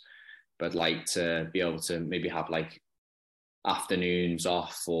one-to-ones. But I'd like to be able to maybe have like afternoons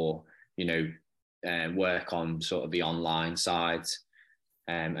off, or, work on sort of the online side,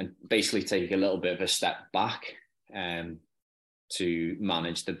 and basically take a little bit of a step back to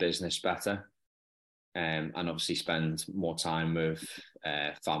manage the business better. And obviously spend more time with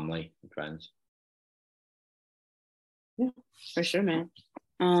family and friends. Yeah, for sure, man.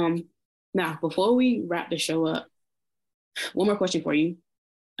 Now, before we wrap the show up, one more question for you.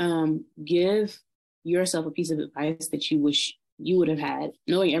 Give yourself a piece of advice that you wish you would have had,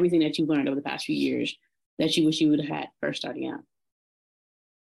 knowing everything that you've learned over the past few years, that you wish you would have had first starting out.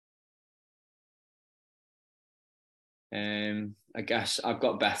 I guess I've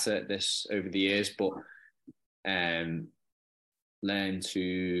got better at this over the years, but learn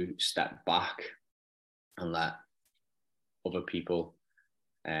to step back and let other people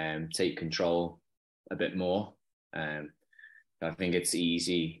take control a bit more. I think it's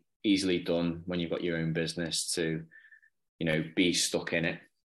easy easily done when you've got your own business to, be stuck in it,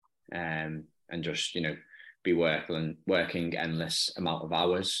 and just, be working endless amount of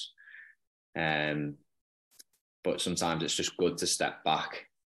hours. But sometimes it's just good to step back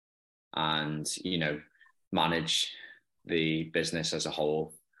and, manage the business as a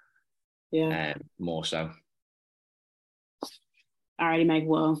whole. Yeah. More so. Alrighty, Mike.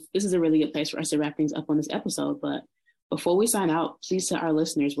 Well, this is a really good place for us to wrap things up on this episode. But before we sign out, please tell our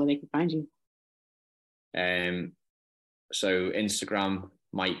listeners where they can find you. So Instagram,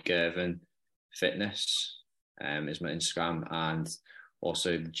 Mike Girvan Fitness, is my Instagram, and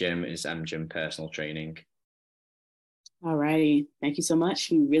also the gym is MGym Personal Training. Alrighty. Thank you so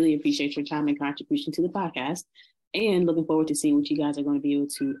much. We really appreciate your time and contribution to the podcast, and looking forward to seeing what you guys are going to be able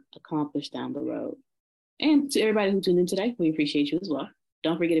to accomplish down the road. And to everybody who tuned in today, we appreciate you as well.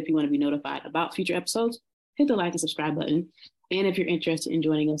 Don't forget, if you want to be notified about future episodes, hit the like and subscribe button. And if you're interested in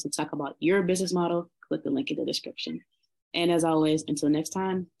joining us to talk about your business model, click the link in the description. And as always, until next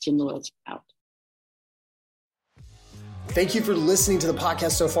time, Gym Lords out. Thank you for listening to the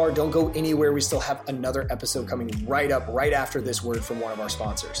podcast so far. Don't go anywhere. We still have another episode coming right after this word from one of our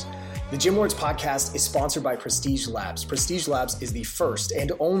sponsors. The Gym Lords podcast is sponsored by Prestige Labs. Prestige Labs is the first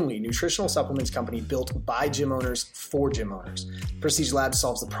and only nutritional supplements company built by gym owners for gym owners. Prestige Labs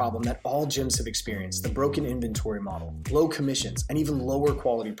solves the problem that all gyms have experienced: the broken inventory model, low commissions, and even lower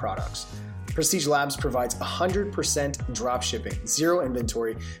quality products. Prestige Labs provides 100% drop shipping, zero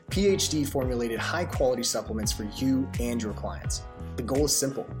inventory, PhD formulated high quality supplements for you and your clients. The goal is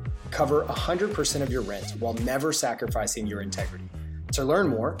simple: cover 100% of your rent while never sacrificing your integrity. To learn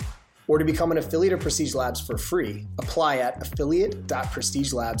more or to become an affiliate of Prestige Labs for free, apply at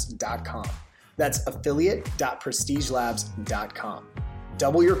affiliate.prestigelabs.com. That's affiliate.prestigelabs.com.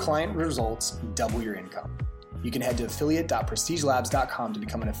 Double your client results, double your income. You can head to affiliate.prestigelabs.com to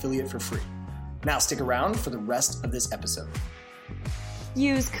become an affiliate for free. Now stick around for the rest of this episode.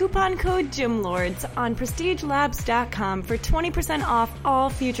 Use coupon code GYMLORDS on prestigelabs.com for 20% off all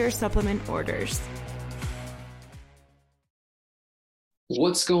future supplement orders.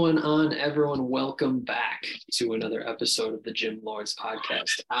 What's going on, everyone? Welcome back to another episode of the Gym Lords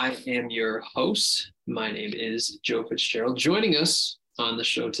podcast. I am your host. My name is Joe Fitzgerald. Joining us on the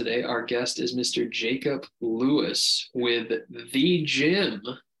show today, our guest is Mr. Jacob Lewis with The Gym,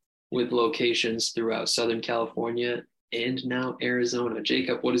 with locations throughout Southern California and now Arizona.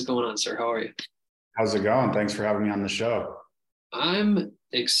 Jacob, what is going on, sir? How are you? How's it going? Thanks for having me on the show. I'm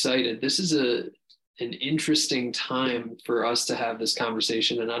excited. This is an interesting time for us to have this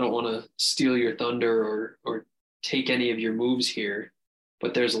conversation, and I don't want to steal your thunder or take any of your moves here,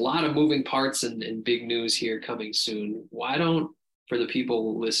 but there's a lot of moving parts and big news here coming soon. Why don't, for the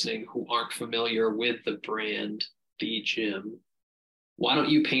people listening who aren't familiar with the brand, The Gym, why don't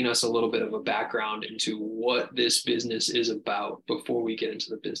you paint us a little bit of a background into what this business is about before we get into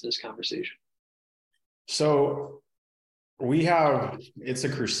the business conversation? So it's a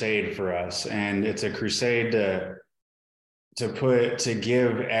crusade for us, and it's a crusade to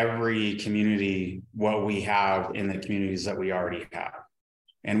give every community what we have in the communities that we already have.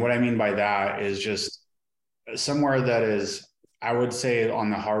 And what I mean by that is just somewhere that is, I would say, on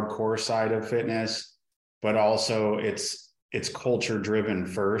the hardcore side of fitness, but also it's culture driven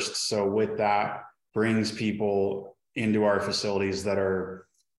first. So with that brings people into our facilities that are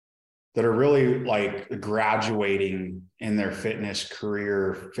really like graduating in their fitness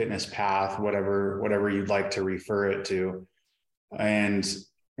career, fitness path, whatever you'd like to refer it to. And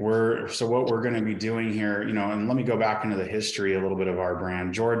what we're going to be doing here, and let me go back into the history a little bit of our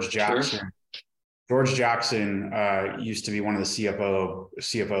brand. George Jackson. Sure. George Jackson used to be one of the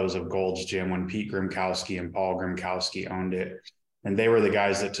CFOs of Gold's Gym when Pete Grimkowski and Paul Grimkowski owned it. And they were the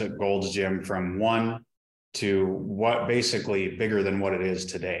guys that took Gold's Gym from one to what basically bigger than what it is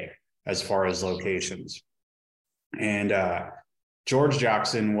today as far as locations. And George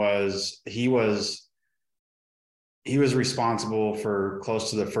Jackson was responsible for close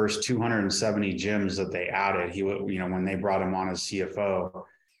to the first 270 gyms that they added. When they brought him on as CFO.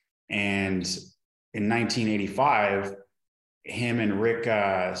 And in 1985, him and Rick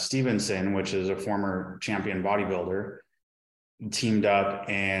Stevenson, which is a former champion bodybuilder, teamed up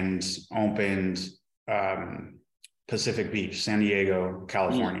and opened Pacific Beach, San Diego,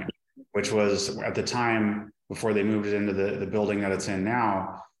 California, which was at the time, before they moved it into the building that it's in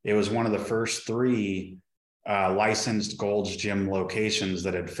now, it was one of the first 3 licensed Gold's Gym locations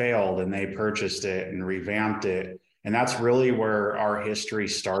that had failed, and they purchased it and revamped it. And that's really where our history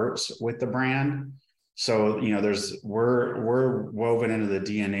starts with the brand. So, we're woven into the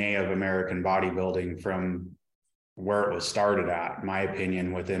DNA of American bodybuilding from where it was started at, in my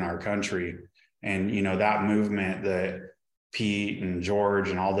opinion, within our country. And, that movement that Pete and George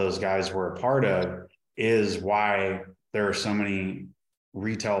and all those guys were a part of is why there are so many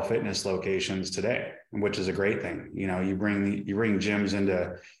retail fitness locations today, which is a great thing. You bring gyms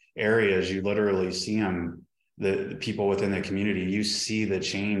into areas, you literally see them, the people within the community, you see the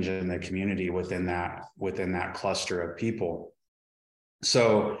change in the community within that cluster of people.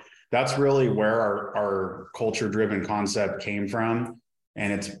 So that's really where our culture driven concept came from.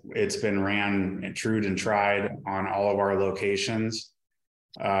 And it's been ran true and tried on all of our locations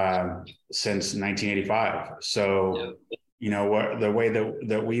since 1985. So, the way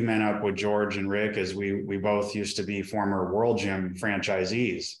that we met up with George and Rick is we both used to be former World Gym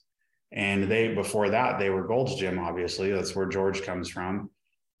franchisees. And before that, they were Gold's Gym, obviously. That's where George comes from.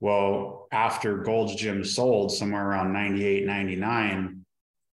 Well, after Gold's Gym sold somewhere around 98, 99,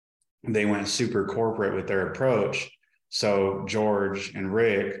 they went super corporate with their approach. So George and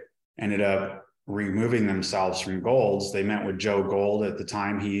Rick ended up removing themselves from Gold's. They met with Joe Gold at the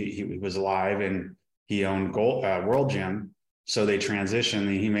time. He was alive and he owned World Gym. So they transitioned,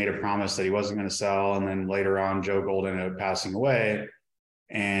 and he made a promise that he wasn't going to sell. And then later on, Joe Gold ended up passing away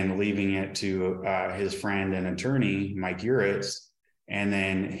and leaving it to his friend and attorney, Mike Uritz. And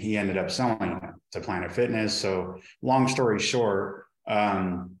then he ended up selling it to Planet Fitness. So long story short,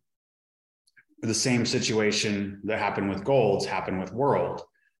 the same situation that happened with Gold's happened with World.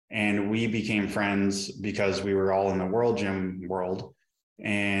 And we became friends because we were all in the World Gym world.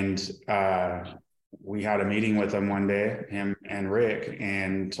 And we had a meeting with them one day, him and Rick,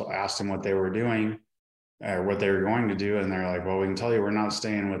 and asked them what they were doing, what they were going to do. And they're like, well, we can tell you we're not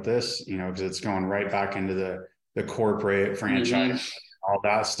staying with this, because it's going right back into the corporate franchise, all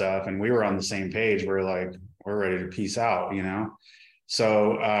that stuff. And we were on the same page. We're like, we're ready to peace out,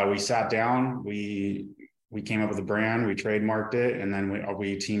 So we sat down, we came up with a brand, we trademarked it, and then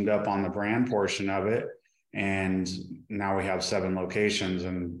we teamed up on the brand portion of it. And now we have 7 locations,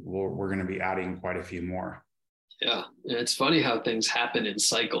 and we're going to be adding quite a few more. Yeah. And it's funny how things happen in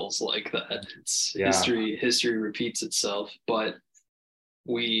cycles like that. History repeats itself, but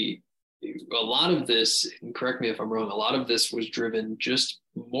a lot of this, and correct me if I'm wrong, a lot of this was driven just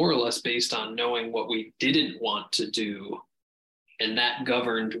more or less based on knowing what we didn't want to do. And that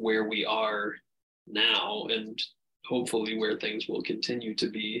governed where we are now, and hopefully where things will continue to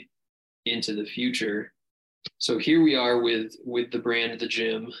be into the future. So here we are with the brand, the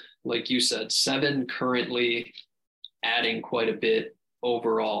gym, like you said, 7 currently, adding quite a bit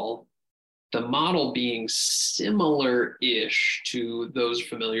overall. The model being similar-ish to those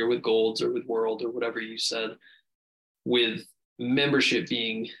familiar with Gold's or with World or whatever you said, with membership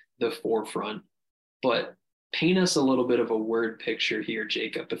being the forefront. But paint us a little bit of a word picture here,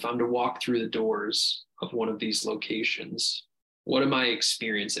 Jacob. If I'm to walk through the doors of one of these locations, what am I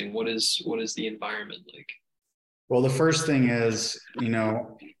experiencing? What is the environment like? Well, the first thing is, when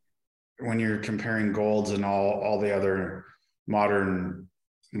you're comparing Gold's and all the other modern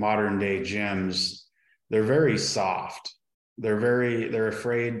day gyms, they're very soft. They're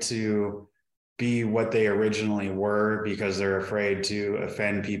afraid to be what they originally were because they're afraid to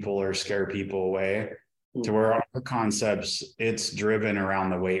offend people or scare people away. To where our concepts, it's driven around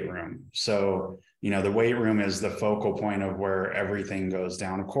the weight room. So, the weight room is the focal point of where everything goes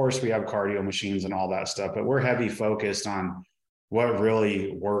down. Of course, we have cardio machines and all that stuff, but we're heavy focused on what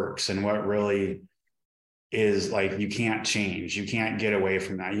really works and what really is like, you can't change. You can't get away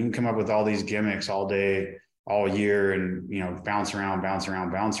from that. You can come up with all these gimmicks all day, all year, and, bounce around.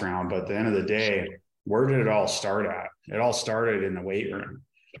 But at the end of the day, where did it all start at? It all started in the weight room.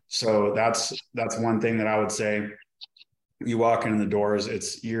 So that's one thing that I would say. You walk in the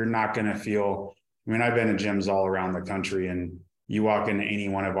doors, you're not going to feel, I've been to gyms all around the country, and you walk into any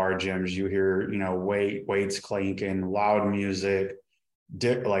one of our gyms, you hear, weights clanking, loud music,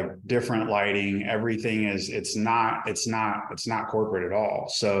 different lighting. Everything it's not corporate at all.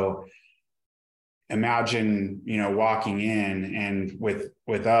 So imagine, walking in, and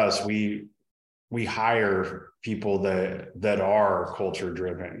with us, we hire people that are culture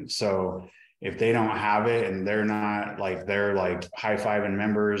driven. So if they don't have it, and they're high-fiving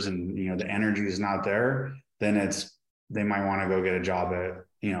members, and the energy is not there, then they might want to go get a job at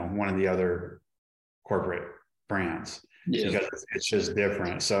one of the other corporate brands, because it's just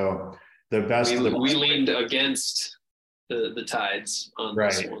different. So the best we leaned against the tides on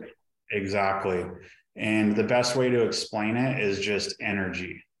this one. Exactly. And the best way to explain it is just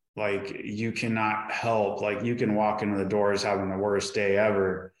energy. Like, you cannot help, you can walk into the doors having the worst day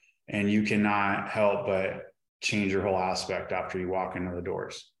ever, and you cannot help but change your whole aspect after you walk into the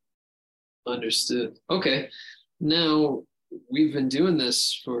doors. Understood. Okay. Now, we've been doing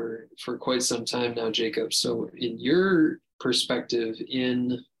this for quite some time now, Jacob. So in your perspective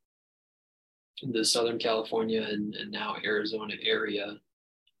in the Southern California and now Arizona area,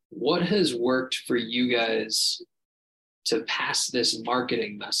 what has worked for you guys to pass this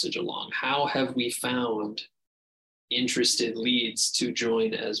marketing message along? How have we found interested leads to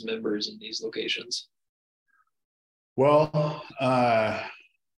join as members in these locations? Well,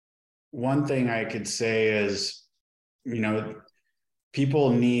 one thing I could say is, people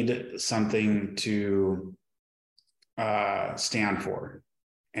need something to stand for,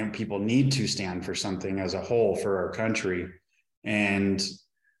 and people need to stand for something as a whole for our country. And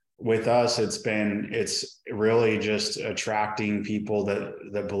with us, it's really just attracting people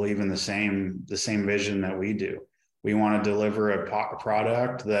that believe in the same vision that we do. We want to deliver a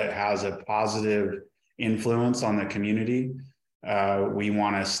product that has a positive influence on the community. We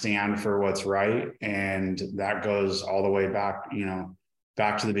want to stand for what's right. And that goes all the way back,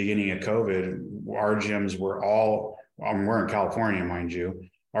 back to the beginning of COVID. Our gyms were all, we're in California, mind you,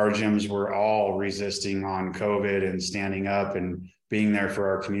 our gyms were all resisting on COVID and standing up and being there for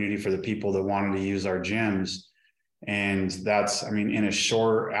our community, for the people that wanted to use our gyms. And that's, in a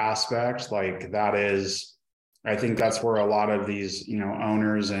short aspect, like that is, I think that's where a lot of these,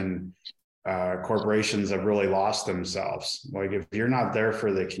 owners and corporations have really lost themselves. Like, if you're not there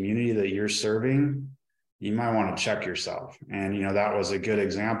for the community that you're serving, you might want to check yourself. And, that was a good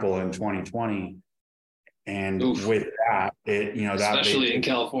example in 2020. And Oof. With that, especially in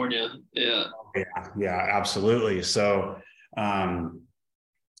California. Yeah. Yeah, absolutely. So,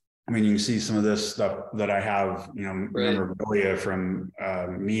 you can see some of this stuff that I have, memorabilia from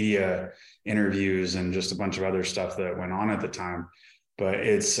media interviews and just a bunch of other stuff that went on at the time. But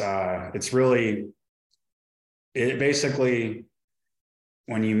it's really, it basically,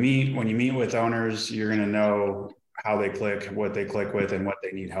 when you meet with owners, you're going to know how they click, what they click with, and what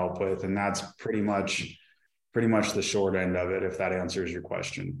they need help with. And that's pretty much the short end of it, if that answers your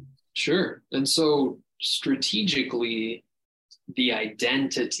question. Sure. And so strategically, the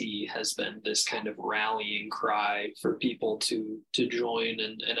identity has been this kind of rallying cry for people to join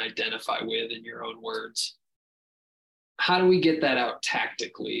and identify with, in your own words. How do we get that out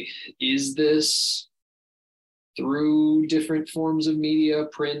tactically? Is this through different forms of media,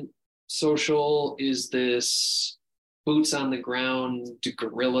 print, social? Is this boots on the ground,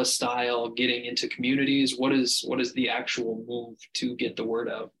 guerrilla style, getting into communities? What is the actual move to get the word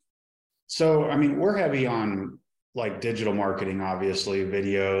out? So, we're heavy on like digital marketing, obviously,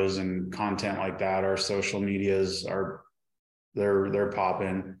 videos and content like that. Our social medias they're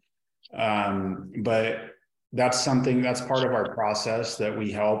popping. But that's part of our process that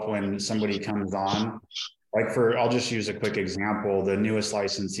we help when somebody comes on. Like I'll just use a quick example. The newest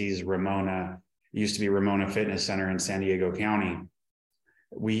licensees, Ramona, used to be Ramona Fitness Center in San Diego County.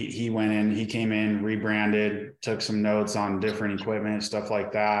 He came in, rebranded, took some notes on different equipment, stuff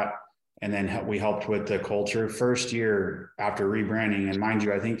like that. And then we helped with the culture. First year after rebranding, and mind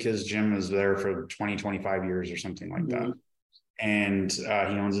you, I think his gym was there for 20, 25 years or something like that. And he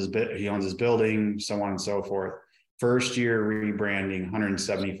owns his building, so on and so forth. First year rebranding,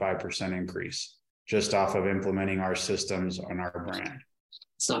 175% increase just off of implementing our systems on our brand.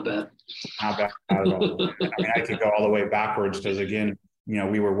 It's not bad. Not bad at all. I could go all the way backwards because, again,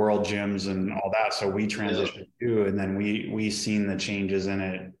 we were world gyms and all that. So we transitioned too. And then we seen the changes in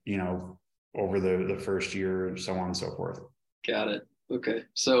it, over the first year, so on and so forth. Got it. Okay.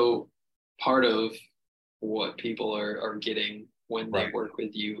 So part of what people are getting when they work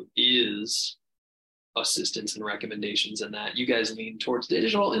with you is assistance and recommendations, and that you guys lean towards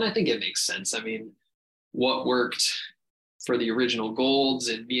digital. And I think it makes sense. What worked for the original golds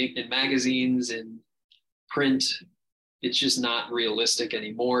in magazines and print, it's just not realistic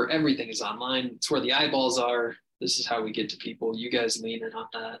anymore. Everything is online. It's where the eyeballs are. This is how we get to people. You guys lean in on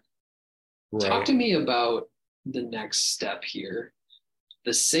that. Right. Talk to me about the next step here.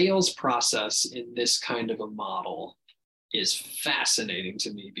 The sales process in this kind of a model is fascinating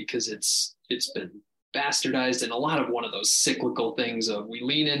to me because it's been bastardized in a lot of one of those cyclical things of we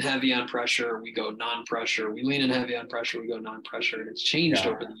lean in heavy on pressure, we go non-pressure, we lean in heavy on pressure, we go non-pressure. And it's changed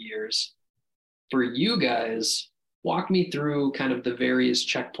over the years. For you guys, walk me through kind of the various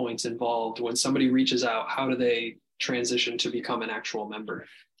checkpoints involved. When somebody reaches out, how do they transition to become an actual member?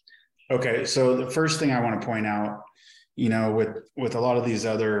 Okay. So the first thing I want to point out, with a lot of these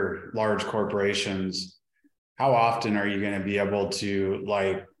other large corporations, how often are you going to be able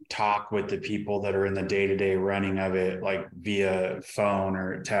to talk with the people that are in the day-to-day running of it, like via phone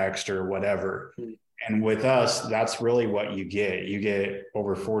or text or whatever? And with us, that's really what you get. You get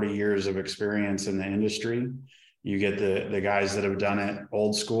over 40 years of experience in the industry. you get the guys that have done it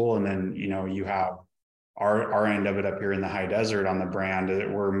old school, and then, you know, you have our end of it up here in the high desert on the brand.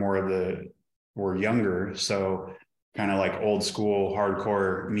 We're younger. So kind of like old school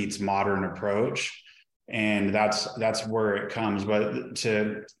hardcore meets modern approach. And that's where it comes. But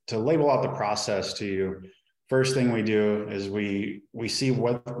to label out the process to you, first thing we do is we see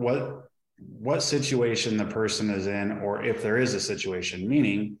what situation the person is in, or if there is a situation,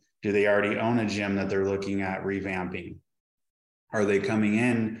 meaning, do they already own a gym that they're looking at revamping? Are they coming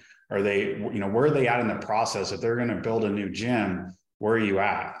in? Are they, you know, where are they at in the process? If they're going to build a new gym, where are you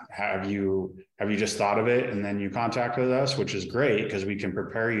at? Have you just thought of it and then you contacted us, which is great because we can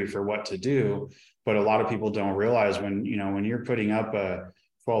prepare you for what to do. But a lot of people don't realize when you're putting up a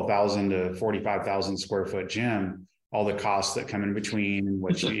 12,000 to 45,000 square foot gym, all the costs that come in between,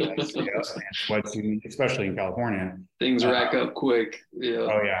 especially in California, things rack up quick. Yeah.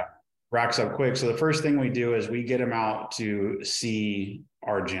 Oh yeah, racks up quick. So the first thing we do is we get them out to see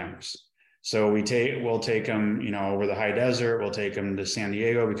our gyms. So we'll take them, you know, over the high desert. We'll take them to San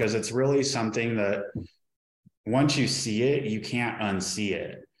Diego, because it's really something that once you see it, you can't unsee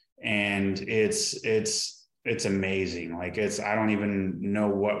it, and it's amazing. Like I don't even know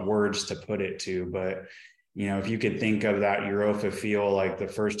what words to put it to, but you know, if you could think of that Europa feel, like the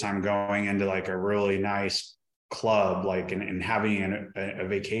first time going into like a really nice club, like and having a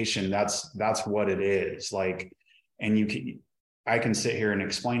vacation, that's what it is like. And I can sit here and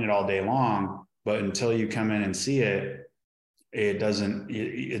explain it all day long, but until you come in and see it,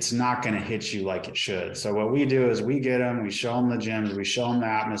 it's not going to hit you like it should. So what we do is we get them, we show them the gyms, we show them the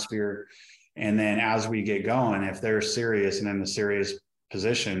atmosphere. And then as we get going, if they're serious and in a serious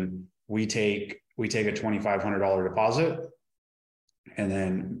position, we take a $2,500 deposit. And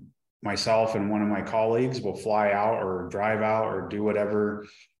then myself and one of my colleagues will fly out or drive out or do whatever,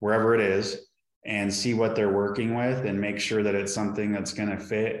 wherever it is, and see what they're working with and make sure that it's something that's going to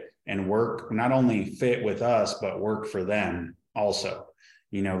fit and work, not only fit with us, but work for them also,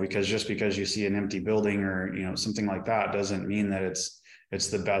 you know, because just because you see an empty building or, you know, something like that doesn't mean that it's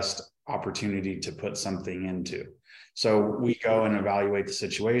the best opportunity to put something into. So we go and evaluate the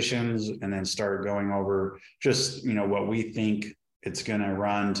situations and then start going over just, you know, what we think it's going to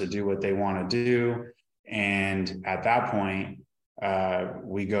run to do what they want to do. And at that point,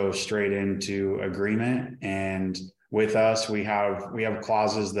 we go straight into agreement. And with us, we have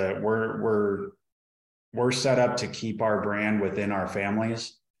clauses that we're set up to keep our brand within our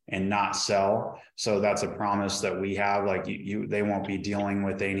families and not sell. So that's a promise that we have. Like they won't be dealing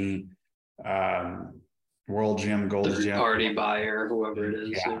with any World Gym, Gold's Gym party buyer, whoever it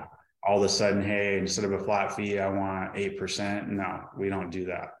is. Yeah. All of a sudden, hey, instead of a flat fee, I want 8%. No, we don't do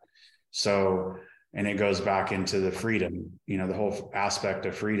that. So, and it goes back into the freedom, you know, the whole aspect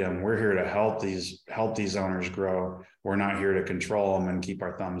of freedom. We're here to help these owners grow. We're not here to control them and keep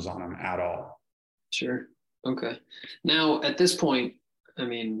our thumbs on them at all. Sure. Okay. Now, at this point, I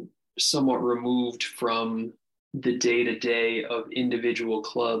mean, somewhat removed from the day-to-day of individual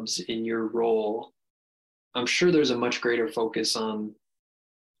clubs in your role, I'm sure there's a much greater focus on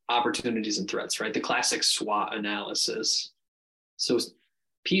opportunities and threats, right? The classic SWOT analysis. So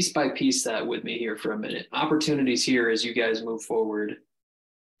piece by piece that with me here for a minute. Opportunities here as you guys move forward.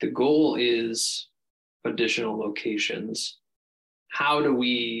 The goal is additional locations. How do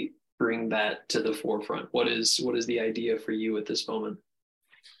we bring that to the forefront? What is the idea for you at this moment?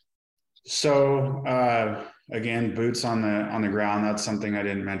 So again, boots on the ground. That's something I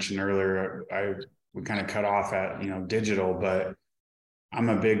didn't mention earlier. We kind of cut off at, you know, digital, but I'm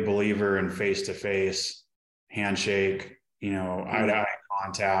a big believer in face-to-face handshake, you know, eye-to-eye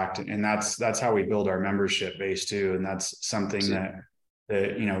contact. And that's how we build our membership base too. And that's something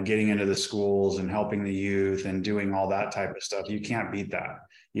that, you know, getting into the schools and helping the youth and doing all that type of stuff, you can't beat that.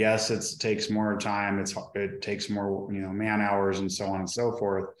 Yes, it takes more time. It takes more, you know, man hours and so on and so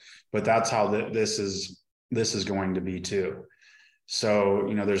forth, but that's how this is going to be too. So,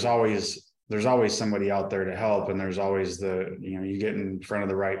 you know, there's always somebody out there to help, and there's always you get in front of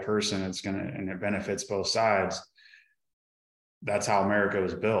the right person, and it benefits both sides. That's how America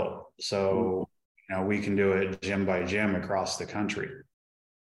was built. So, you know, we can do it gym by gym across the country.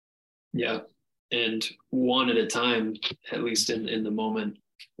 Yeah. And one at a time, at least in the moment,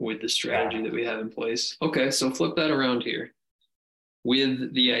 with the strategy that we have in place. Okay. So flip that around here.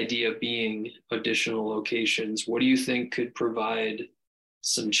 With the idea being additional locations, what do you think could provide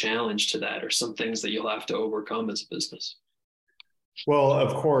some challenge to that, or some things that you'll have to overcome as a business? Well,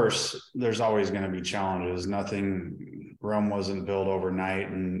 of course, there's always going to be challenges. Rome wasn't built overnight,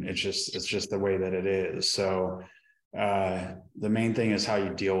 and it's just the way that it is. So the main thing is how you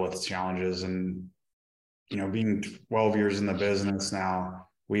deal with challenges. And being 12 years in the business now,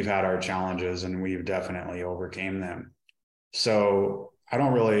 we've had our challenges and we've definitely overcame them. So I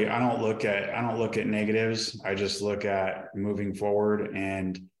don't look at negatives. I just look at moving forward.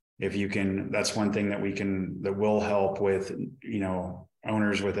 And if you can, that's one thing that will help with,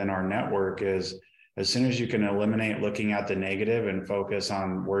 owners within our network is as soon as you can eliminate looking at the negative and focus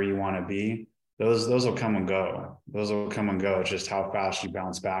on where you want to be, those will come and go. Those will come and go. It's just how fast you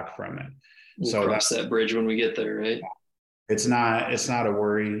bounce back from it. We'll cross that bridge when we get there, right? It's not a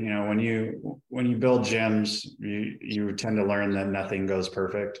worry. When you build gyms, you tend to learn that nothing goes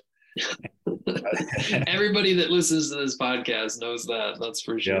perfect. Everybody that listens to this podcast knows that. That's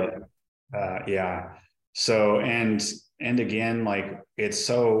for sure. Yeah. So, and again, like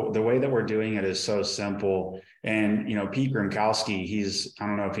the way that we're doing it is so simple. And, Pete Grimkowski, I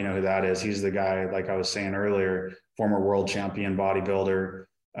don't know if you know who that is. He's the guy, like I was saying earlier, former world champion bodybuilder.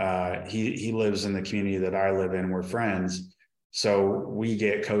 He lives in the community that I live in. We're friends. So we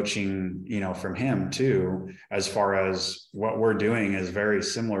get coaching, from him too, as far as what we're doing is very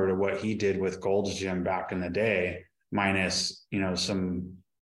similar to what he did with Gold's Gym back in the day, minus, some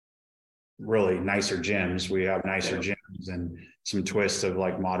really nicer gyms. We have nicer gyms and some twists of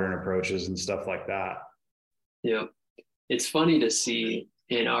like modern approaches and stuff like that. Yeah. It's funny to see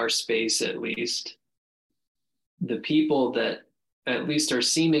in our space, at least, the people that at least are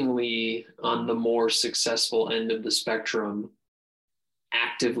seemingly on the more successful end of the spectrum,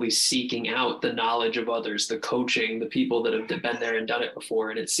 actively seeking out the knowledge of others, the coaching, the people that have been there and done it before.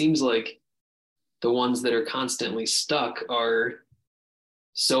 And it seems like the ones that are constantly stuck are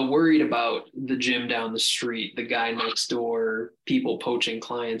so worried about the gym down the street, the guy next door, people poaching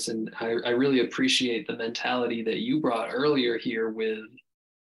clients. And I really appreciate the mentality that you brought earlier here with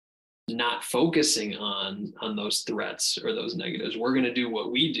not focusing on those threats or those negatives. We're going to do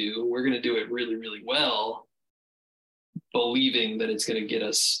what we do. We're going to do it really, really well, believing that it's going to get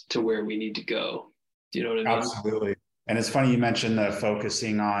us to where we need to go. Do you know what I mean? Absolutely. And it's funny you mentioned the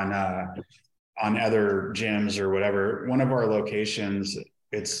focusing on other gyms or whatever. One of our locations,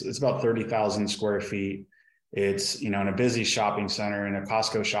 it's about 30,000 square feet. It's, in a busy shopping center, in a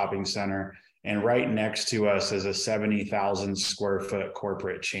Costco shopping center. And right next to us is a 70,000 square foot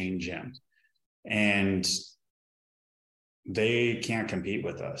corporate chain gym. And they can't compete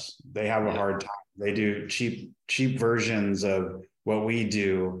with us. They have a hard time. They do cheap versions of what we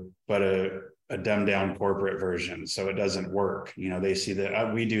do, but a dumbed down corporate version. So it doesn't work. They see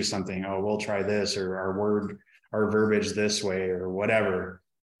that we do something, we'll try this, or our verbiage this way or whatever.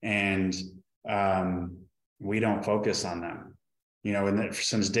 And we don't focus on them. And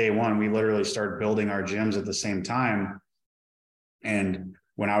since day one, we literally started building our gyms at the same time. And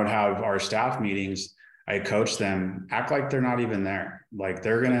when I would have our staff meetings, I coach them, act like they're not even there. Like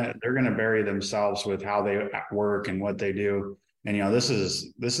they're gonna bury themselves with how they work and what they do. And this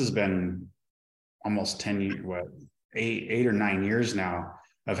has been almost 10 years, eight or 9 years now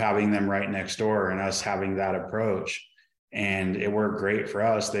of having them right next door and us having that approach. And it worked great for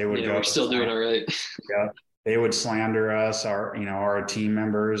us. They would go. We're still doing all right. Yeah. They would slander us, our team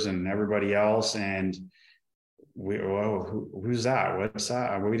members and everybody else. And who's that? What's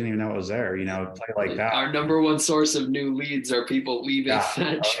that? We didn't even know it was there, play like that. Our number one source of new leads are people leaving.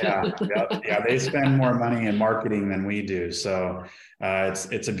 Yeah. They spend more money in marketing than we do. So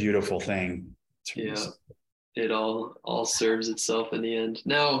it's a beautiful thing. Yeah. It all serves itself in the end.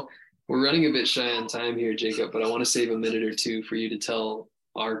 Now we're running a bit shy on time here, Jacob, but I want to save a minute or two for you to tell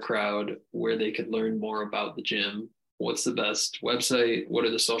our crowd where they could learn more about the gym. What's the best website? What are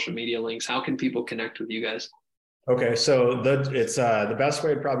the social media links? How can people connect with you guys? Okay. So the best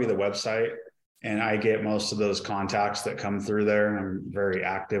way would probably be the website. And I get most of those contacts that come through there. I'm very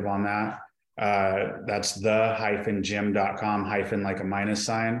active on that. That's the-gym.com, hyphen like a minus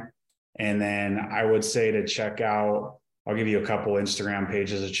sign. And then I would say to check out, I'll give you a couple Instagram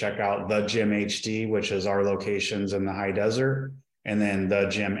pages to check out the Gym HD, which is our locations in the high desert. And then the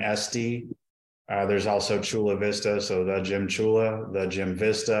Gym SD. There's also Chula Vista. So the Gym Chula, the Gym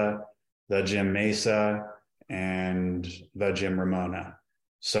Vista, the Gym Mesa, and the Gym Ramona.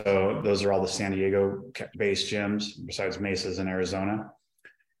 So those are all the San Diego based gyms besides Mesas in Arizona.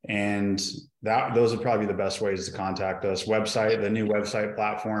 And those would probably be the best ways to contact us. The new website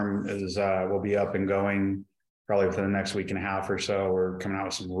platform will be up and going probably within the next week and a half or so. We're coming out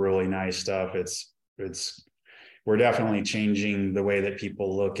with some really nice stuff. We're definitely changing the way that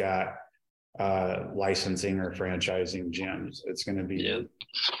people look at licensing or franchising gyms. It's going to be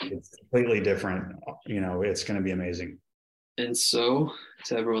it's completely different. It's going to be amazing. And so,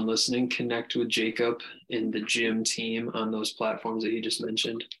 to everyone listening, connect with Jacob and the gym team on those platforms that he just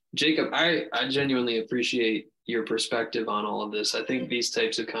mentioned. Jacob, I genuinely appreciate your perspective on all of this. I think these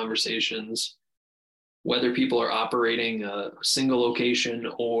types of conversations, whether people are operating a single location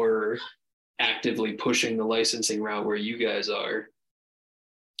or actively pushing the licensing route where you guys are,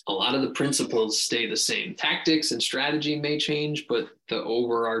 a lot of the principles stay the same. Tactics and strategy may change, but the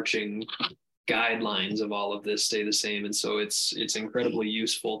overarching guidelines of all of this stay the same. And so it's incredibly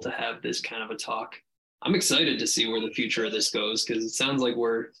useful to have this kind of a talk. I'm excited to see where the future of this goes, because it sounds like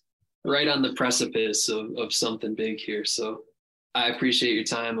we're right on the precipice of something big here. So I appreciate your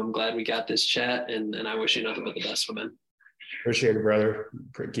time. I'm glad we got this chat, and I wish you nothing but the best, man. Appreciate it, brother.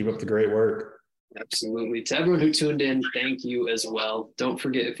 Keep up the great work. Absolutely. To everyone who tuned in, thank you as well. Don't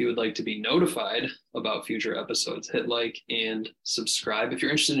forget, if you would like to be notified about future episodes, hit like and subscribe. If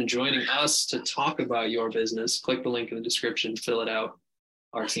you're interested in joining us to talk about your business, click the link in the description, fill it out.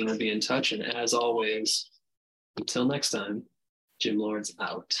 Our team will be in touch. And as always, until next time, Gym Lords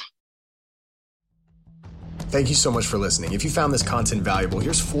out. Thank you so much for listening. If you found this content valuable,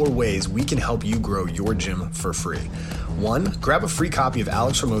 here's 4 ways we can help you grow your gym for free. 1, grab a free copy of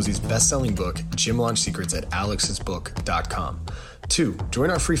Alex Hormozi's best-selling book, Gym Launch Secrets, at alexsbook.com. 2, join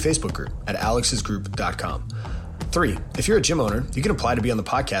our free Facebook group at alexsgroup.com. 3, if you're a gym owner, you can apply to be on the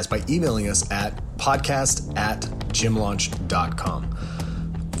podcast by emailing us at podcast@gymlaunch.com.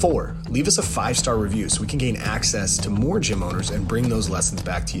 4, leave us a 5-star review so we can gain access to more gym owners and bring those lessons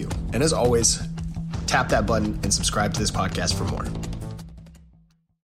back to you. And as always, tap that button and subscribe to this podcast for more.